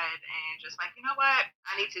pride and just like, you know what,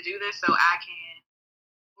 I need to do this so I can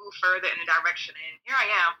move further in the direction. And here I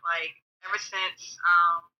am, like ever since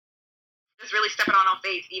just really stepping on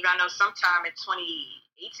faith. Even I know sometime in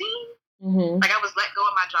 2018, Mm-hmm. like I was let go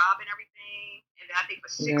of my job and everything, and then I think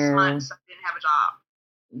for six Girl. months I didn't have a job.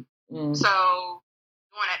 Mm. So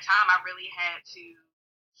during that time, I really had to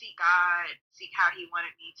seek God, seek how He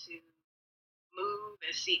wanted me to move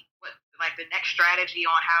and see what like the next strategy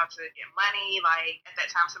on how to get money. Like at that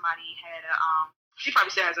time, somebody had a she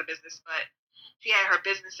probably still has a business, but she had her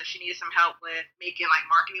business and she needed some help with making like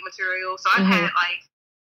marketing material. So I had like,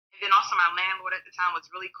 and then also my landlord at the time was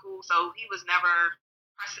really cool. So he was never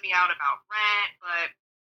pressing me out about rent, but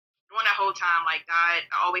during that whole time, like God,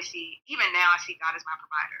 I always see, even now, I see God as my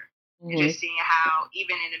provider. And just seeing how,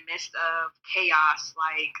 even in the midst of chaos,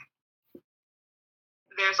 like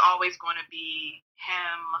there's always going to be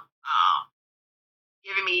Him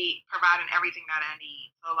giving me, providing everything that I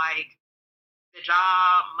need. So, like the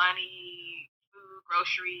job, money, food,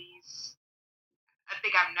 groceries. I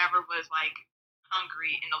think I never was like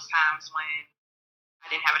hungry in those times when I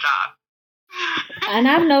didn't have a job. And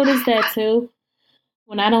I've noticed that too.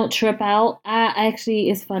 When I don't trip out, I actually,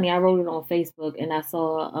 it's funny. I wrote it on Facebook, and I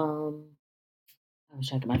saw I was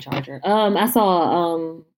checking my charger. I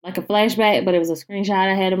saw like a flashback, but it was a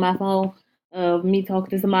screenshot I had on my phone of me talking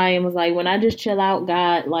to somebody and was like, when I just chill out,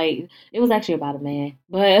 God, like it was actually about a man,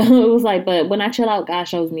 but it was like, but when I chill out, God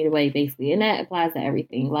shows me the way, basically, and that applies to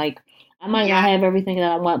everything. Like I might not have everything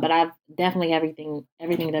that I want, but I've definitely everything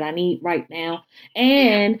that I need right now,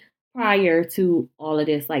 and prior to all of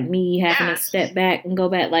this, like me having to step back and go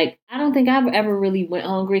back, like I don't think I've ever really went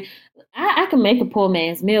hungry. I can make a poor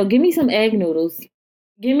man's meal. Give me some egg noodles.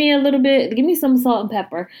 Give me a little bit. Give me some salt and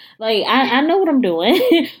pepper. Like I know what I'm doing,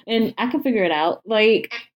 and I can figure it out.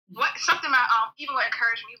 Like something that even what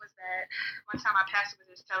encouraged me was that one time my pastor was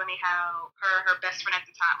just telling me how her best friend at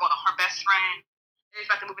the time, well, her best friend, they was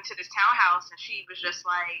about to move into this townhouse, and she was just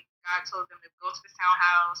like, God told them to go to this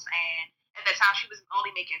townhouse, and at that time she was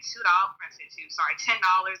only making $10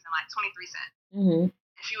 and like 23 cents.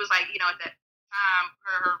 And she was like, you know, at that time,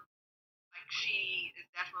 her like she is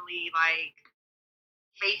definitely like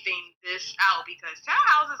faithing this out because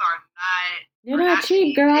townhouses are not. They're not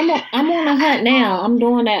cheap, girl. I'm on a hunt now. I'm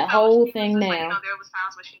doing that whole thing now. Like, you know, there was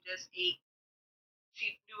times when she just ate.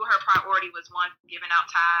 She knew her priority was one, giving out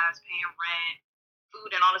tithes, paying rent,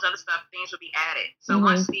 food, and all this other stuff. Things would be added. So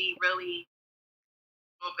once we really,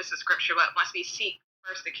 well, it's a scripture, but once we seek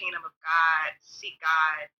first the kingdom of God, seek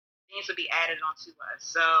God, things will be added onto us.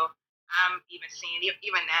 So I'm even seeing,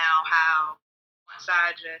 even now, how once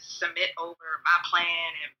I just submit over my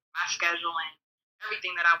plan and my schedule and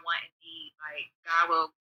everything that I want and need, like God will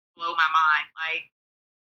blow my mind. Like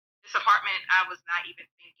this apartment, I was not even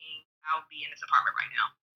thinking I'll be in this apartment right now.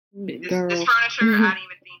 This furniture, I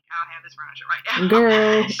didn't even think I'll have this furniture right now.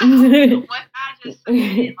 Girl. So what I just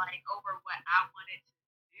submitted, like over what I wanted to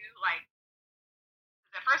do, like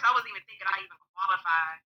at first I wasn't even thinking I even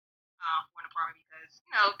qualified for an apartment because,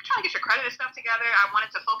 you know, trying to get your credit and stuff together. I wanted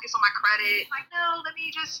to focus on my credit. Like, no, let me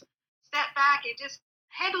just step back and just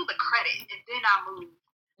handle the credit and then I'll move.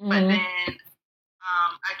 But then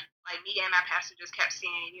I like me and my pastor just kept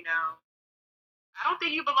saying, you know, I don't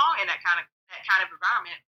think you belong in that kind of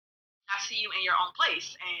environment. I see you in your own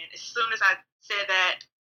place. And as soon as I said that,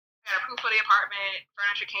 I got approved for the apartment,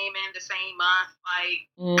 furniture came in the same month, like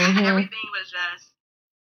everything was just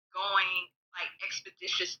going like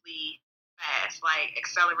expeditiously fast, like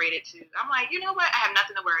accelerated to. I'm like, you know what? I have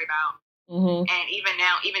nothing to worry about. And even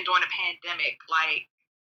now, even during the pandemic, like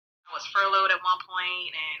I was furloughed at one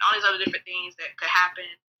point, and all these other different things that could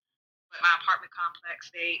happen. But my apartment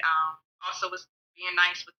complex, they also was being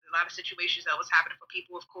nice with a lot of situations that was happening for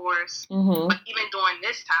people, of course. But even during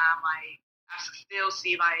this time, like I still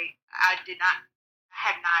see like I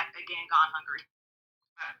have not again gone hungry.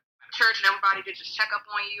 Church and everybody did just check up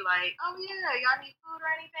on you like, oh yeah, y'all need food or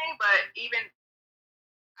anything, but even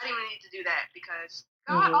I didn't even need to do that because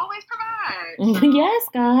God always provides. So yes,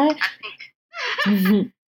 God. I think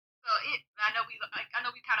so. I know we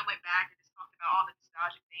kind of went back and just talked about all the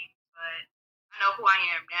nostalgic things, but I know who I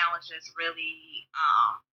am now is just really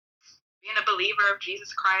being a believer of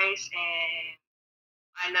Jesus Christ, and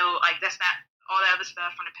I know like that's not all that other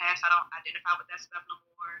stuff from the past. I don't identify with that stuff no more.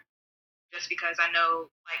 Just because I know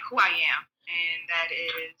like who I am, and that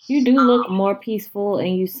is you do look more peaceful,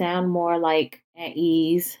 and you sound more like at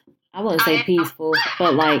ease. I wouldn't say peaceful,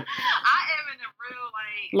 but like I am in a real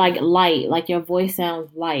like light. Like your voice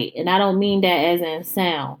sounds light, and I don't mean that as in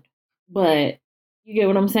sound, but you get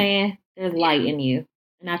what I'm saying. There's light in you,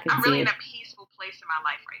 and I can I'm see really it. in a peaceful place in my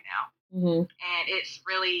life right now, and it's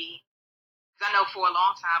really because I know for a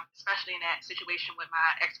long time, especially in that situation with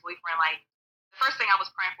my ex-boyfriend, like. The first thing I was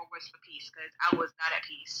praying for was for peace because I was not at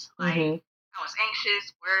peace. Like I was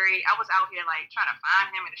anxious, worried. I was out here like trying to find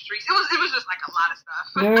him in the streets. It was just like a lot of stuff.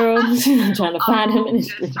 Girl, trying to find him in the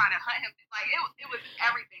streets. Just trying to hunt him. Like it was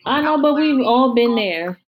everything. Like, I know, but we've all been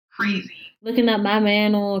there. crazy. Looking up my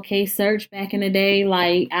man on Case Search back in the day,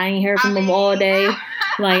 like I ain't heard from him all day.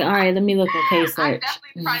 Like, all right, let me look on Case Search. I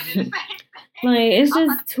definitely probably did the same thing. Like, it's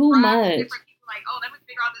just too much. Different people, like, oh, let me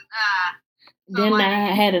figure out this. So then like,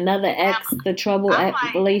 I had another ex, the trouble I'm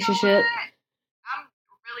ex relationship. You know I'm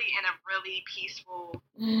really in a really peaceful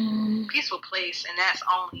place, and that's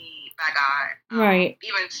only by God. Right.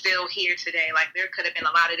 Even still here today, like there could have been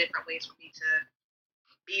a lot of different ways for me to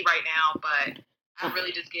be right now, but I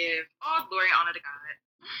really just give all glory and honor to God.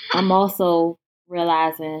 I'm also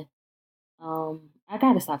realizing, I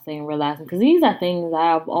gotta stop saying realizing, because these are things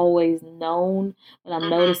I've always known, but I'm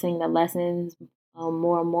noticing the lessons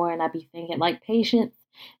more and more, and I be thinking like patience,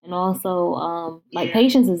 and also like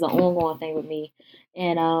patience is an ongoing thing with me,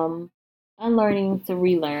 and unlearning to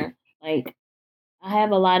relearn. Like I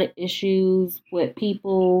have a lot of issues with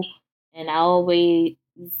people, and I always,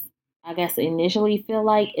 I guess, initially feel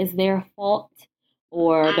like it's their fault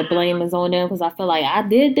or the blame is on them because I feel like I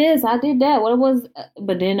did this, I did that, what it was,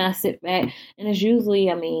 but then I sit back and it's usually,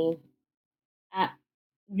 I mean,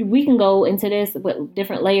 we can go into this with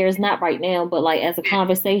different layers, not right now, but like as a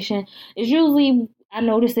conversation, it's usually, I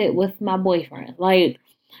notice it with my boyfriend, like,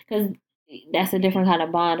 because that's a different kind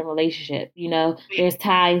of bond and relationship, you know, there's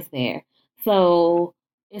ties there. So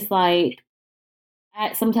it's like,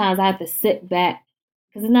 sometimes I have to sit back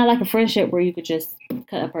because it's not like a friendship where you could just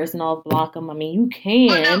cut a person off, block them. I mean, you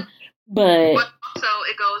can, but also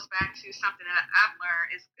it goes back to something that I've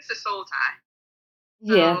learned is it's a soul tie.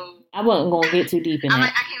 So, yeah, I wasn't gonna get too deep in that. I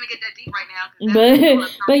can't even get that deep right now.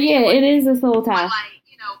 But yeah, it is a soul tie. But like,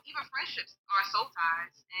 you know, even friendships are soul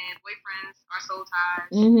ties, and boyfriends are soul ties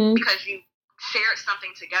because you shared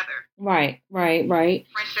something together. Right.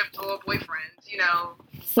 Friendships or boyfriends, you know.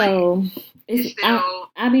 So it's still,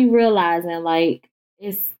 I be realizing like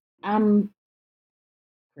I'm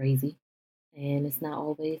crazy, and it's not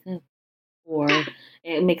always him. Or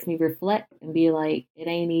it makes me reflect and be like, it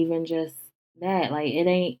ain't even just that. Like it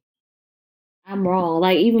ain't. I'm wrong.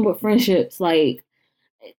 Like even with friendships, like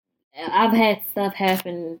I've had stuff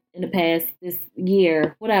happen in the past this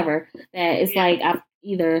year, whatever, that it's like I've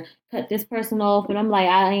either cut this person off, but I'm like,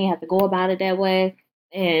 I ain't have to go about it that way,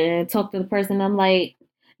 and talk to the person. I'm like,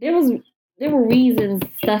 there were reasons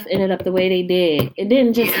stuff ended up the way they did. It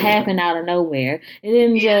didn't just happen out of nowhere. It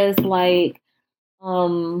didn't just like,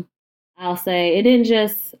 I'll say, it didn't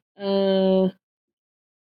just,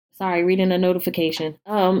 sorry, reading a notification.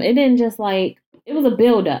 It didn't just like, it was a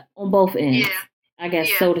build up on both ends. I guess,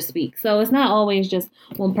 so to speak. So it's not always just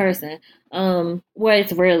one person. Well,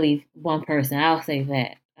 it's rarely one person. I'll say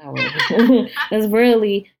that. It's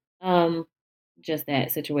rarely just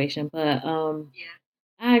that situation. But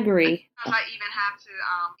I agree. I even have to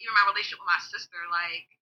even my relationship with my sister, like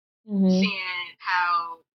seeing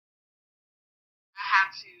how I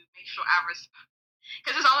have to make sure I respond,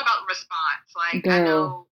 because it's all about response. Like I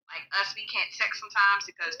know, like us, we can't text sometimes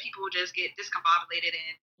because people just get discombobulated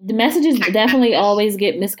and the messages definitely always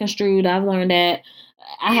get misconstrued. I've learned that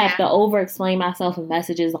I have to over-explain myself in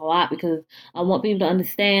messages a lot because I want people to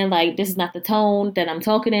understand, like, this is not the tone that I'm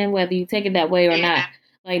talking in, whether you take it that way or not.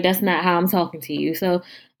 Like, that's not how I'm talking to you. So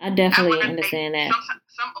I definitely understand that. Most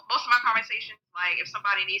of my conversations, like, if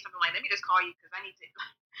somebody needs something, like, let me just call you because I need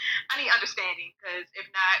understanding. Because if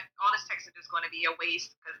not, all this text is just going to be a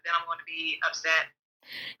waste because then I'm going to be upset.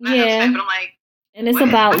 Not upset, but I'm like, and it's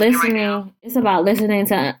about listening. It's about listening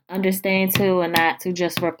to understand too, and not to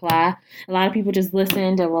just reply. A lot of people just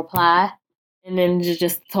listen to reply, and then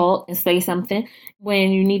just talk and say something.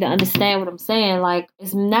 When you need to understand what I'm saying, like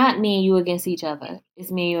it's not me and you against each other.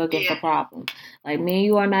 It's me and you against the problem. Like me and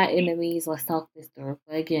you are not enemies. Let's talk this through.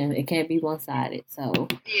 But again, it can't be one sided. So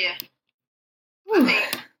yeah, I mean,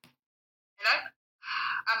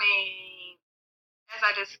 as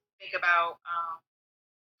I just think about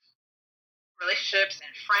relationships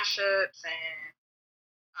and friendships and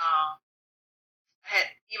I had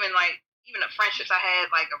even the friendships I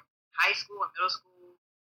had like high school and middle school.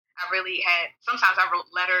 I really had sometimes I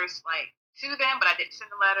wrote letters like to them, but I didn't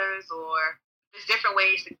send the letters, or there's different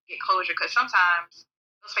ways to get closure because sometimes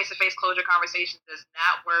those face-to-face closure conversations does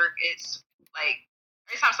not work. It's like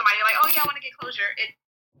every time somebody like, oh yeah, I want to get closure, it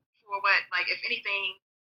for what, like if anything,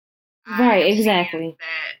 right, exactly.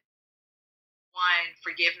 That one,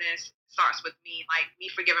 forgiveness starts with me, like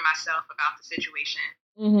me forgiving myself about the situation,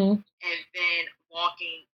 and then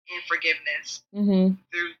walking in forgiveness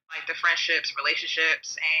through like the friendships,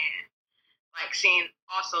 relationships, and like seeing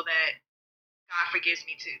also that God forgives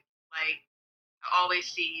me too. Like I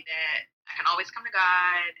always see that I can always come to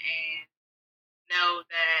God and know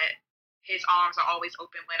that His arms are always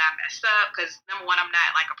open when I messed up. Because number one, I'm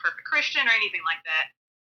not like a perfect Christian or anything like that.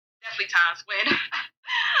 definitely times when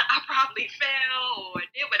I probably fell or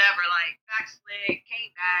did whatever, like backslid,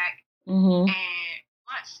 came back, and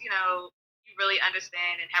once you really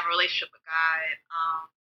understand and have a relationship with God,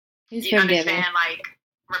 He's you forgiving. understand like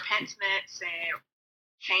repentance and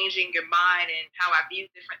changing your mind and how I view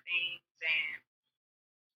different things, and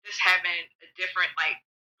just having a different like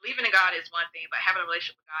believing in God is one thing, but having a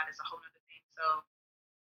relationship with God is a whole other thing. So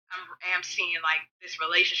I'm seeing like this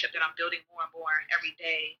relationship that I'm building more and more every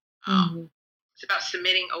day. It's about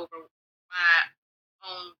submitting over my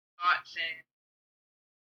own thoughts and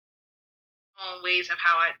own ways of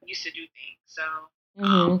how I used to do things. So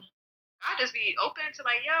I just be open to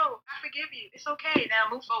like, yo, I forgive you. It's okay.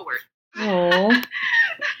 Now move forward.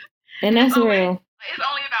 And that's real. It's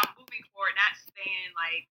only about moving forward, not staying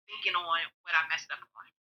like thinking on what I messed up on.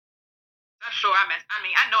 I'm sure I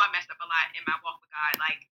know I messed up a lot in my walk with God.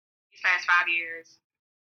 Like these past 5 years.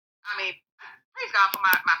 I mean, praise God for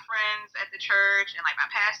my friends at the church and like my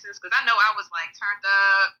pastors, because I know I was like turned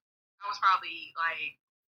up. I was probably like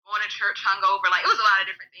going to church hungover. Like it was a lot of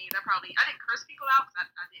different things. I didn't curse people out because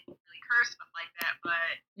I didn't really curse stuff like that.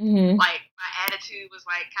 But like my attitude was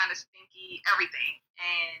like kind of stinky, everything.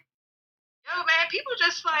 And yo, man, people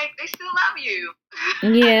just like they still love you.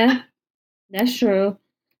 Yeah, that's true.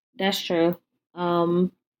 That's true.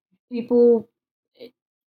 People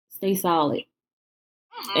stay solid.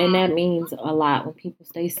 And that means a lot when people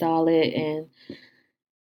stay solid and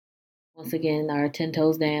once again are 10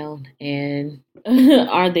 toes down and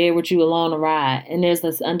are there with you along the ride. And there's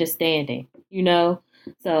this understanding,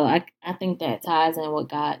 So I think that ties in with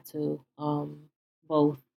God too.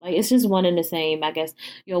 Both. Like it's just one and the same. I guess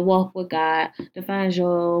your walk with God defines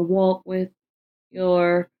your walk with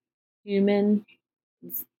your human,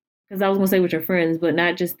 because I was gonna say with your friends, but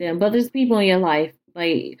not just them. But there's people in your life,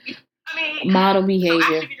 like model behavior.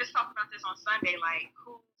 So actually, we just talked about this on Sunday, like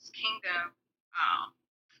whose kingdom.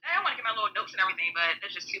 I don't want to get my little notes and everything, but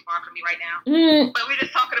that's just too far for me right now. But we're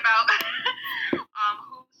just talking about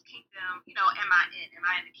whose kingdom, am I in? Am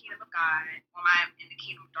I in the kingdom of God, or am I in the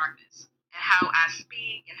kingdom of darkness? And how I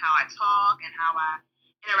speak, and how I talk, and how I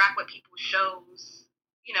interact with people shows,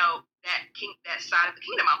 that side of the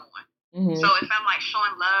kingdom I'm on. So if I'm like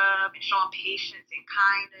showing love and showing patience and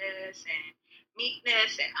kindness and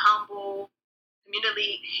meekness and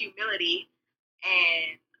humility,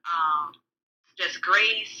 and just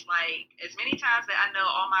grace, like as many times that I know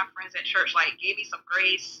all my friends at church like gave me some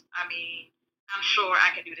grace, I mean, I'm sure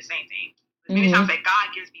I can do the same thing. As many times that God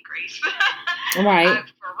gives me grace. Right.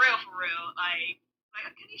 For real. Like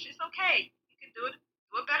Kanisha, it's okay. You can do it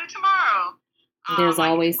better tomorrow. There's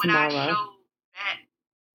always tomorrow. When I show that,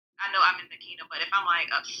 I know I'm in the kingdom, but if I'm like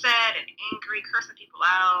upset and angry, cursing people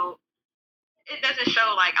out, it doesn't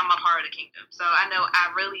show like I'm a part of the kingdom. So I know I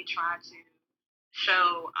really try to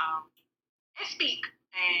show and speak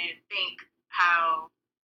and think how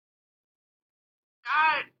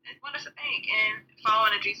God wants us to think and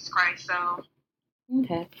following in Jesus Christ. So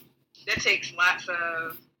okay, that takes lots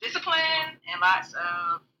of discipline and lots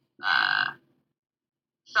of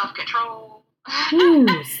self-control.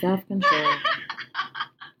 Self-control.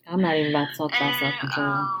 I'm not even about to talk about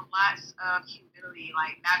self-control. Lots of humility,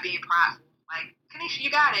 like not being prideful. Like, Kanisha,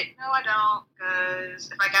 you got it. No, I don't.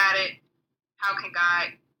 Because if I got it, how can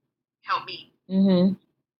God help me?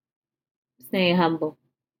 Staying humble.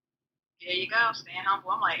 There you go. Staying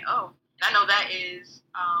humble. I'm like, oh. I know that is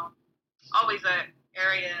always an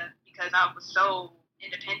area because I was so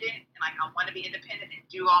independent and like I want to be independent and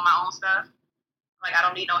do all my own stuff. Like I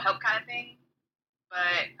don't need no help kind of thing.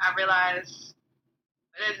 But I realized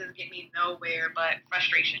it doesn't get me nowhere but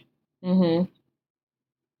frustration.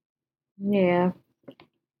 Yeah.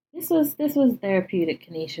 This was therapeutic,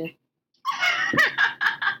 Kanisha.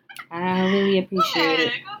 I really appreciate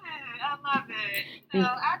it. Go ahead. I love it.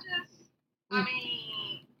 I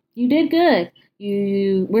mean, you did good.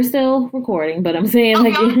 We're still recording, but I'm saying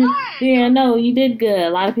no, you did good. A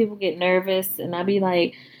lot of people get nervous, and I be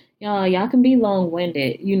like, y'all can be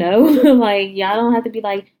long-winded, like y'all don't have to be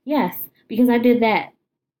like, yes, because I did that,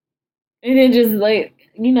 and then just like,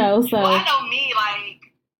 so. Well, I know me, like.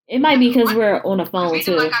 It might be because we're on a phone we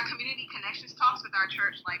too. do like our community connections talks with our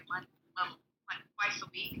church, like twice a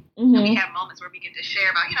week, and we have moments where we get to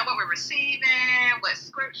share about what we're receiving, what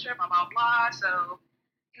scripture, blah blah blah. So.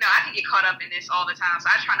 I can get caught up in this all the time, so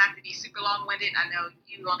I try not to be super long-winded. I know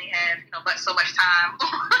you only have, but so much time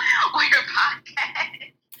on your podcast.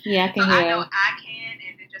 Yeah, I can hear. I know I can,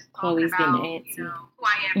 and then just talking about, who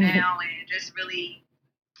I am now, and just really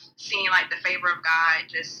seeing like the favor of God,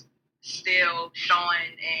 just still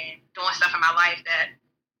showing and doing stuff in my life that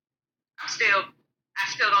I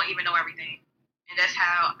still don't even know everything, and that's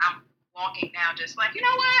how I'm walking down just like, you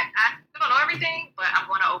know what? I don't know everything, but I'm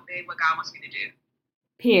going to obey what God wants me to do.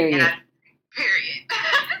 Period. Period.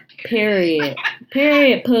 Period.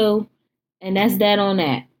 Period, Pooh. And that's that on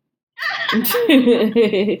that.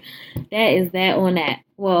 That is that on that.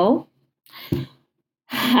 Well,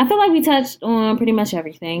 I feel like we touched on pretty much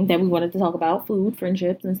everything that we wanted to talk about. Food,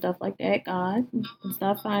 friendships, and stuff like that. God, and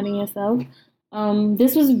stuff, finding yourself.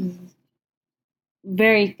 This was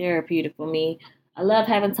very therapeutic for me. I love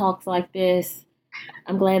having talks like this.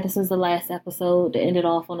 I'm glad this was the last episode to end it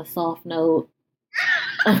off on a soft note.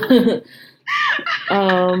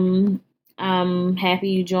 I'm happy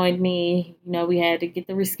you joined me. You know, we had to get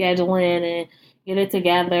the rescheduling and get it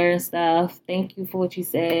together and stuff. Thank you for what you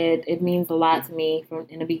said. It means a lot to me from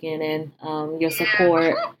in the beginning. Your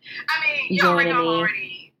support. I mean, you already know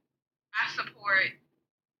I support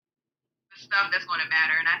the stuff that's going to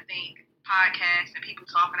matter, and I think podcasts and people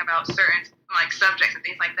talking about certain like subjects and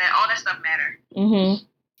things like that, all that stuff matter.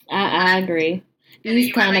 I agree.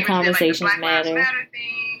 These kind of conversations like the Black matter. Lives Matter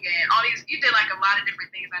thing and all these. You did like a lot of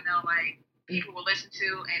different things. I know, like people will listen to,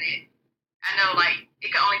 and I know, like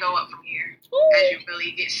it can only go up from here as you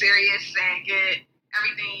really get serious and get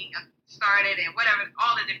everything started and whatever,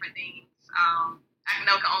 all the different things. I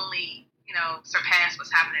know can only surpass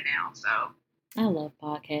what's happening now. So I love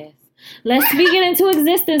podcasts. Let's speak it into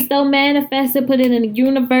existence, though. Manifest it, put it in the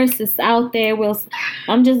universe. It's out there.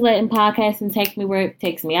 I'm just letting podcasting take me where it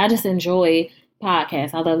takes me. I just enjoy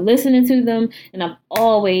podcasts. I love listening to them, and I've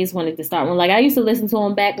always wanted to start one. Like I used to listen to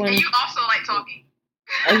them back when. And you also like talking.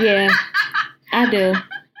 Yeah, I do.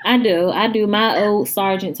 My old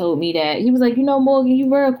sergeant told me that. He was like, Morgan, you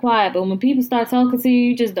were quiet, but when people start talking to you,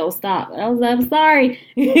 you just don't stop. I was like, I'm sorry.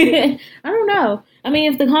 I don't know. I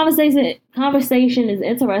mean, if the conversation is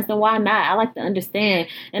interesting, why not? I like to understand,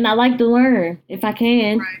 and I like to learn if I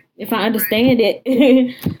can, if I understand it.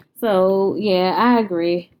 So, yeah, I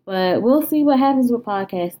agree. But we'll see what happens with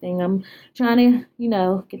podcasting. I'm trying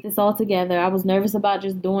to, get this all together. I was nervous about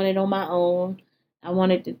just doing it on my own. I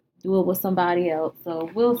wanted to do it with somebody else.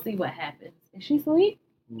 So we'll see what happens. Is she asleep?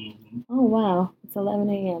 Mm-hmm. Oh, wow. It's 11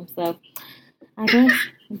 a.m. So I guess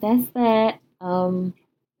that's that.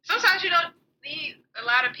 Sometimes you don't need a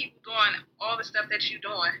lot of people doing all the stuff that you're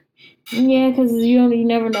doing. Yeah, because you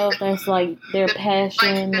never know if that's like their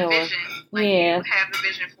passion the or vision. Like yeah. You have the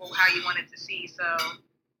vision for how you want it to see. So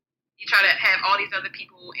you try to have all these other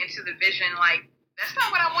people into the vision. Like that's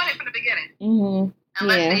not what I wanted from the beginning. Mm-hmm.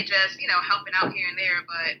 Unless they just helping out here and there.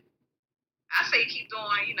 But I say keep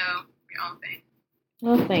doing your own thing.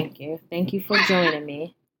 Well, thank you. Thank you for joining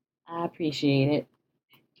me. I appreciate it.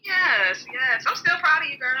 Yes. I'm still proud of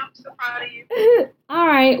you, girl. I'm still proud of you. All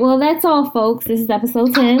right. Well, that's all, folks. This is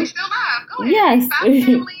episode 10. We still live. Go ahead.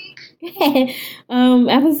 Yes.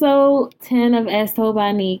 Episode 10 of As Told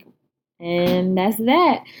by Neek. And that's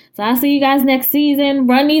that. So I'll see you guys next season.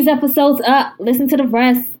 Run these episodes up. Listen to the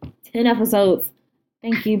rest. 10 episodes.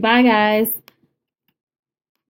 Thank you. Bye, guys.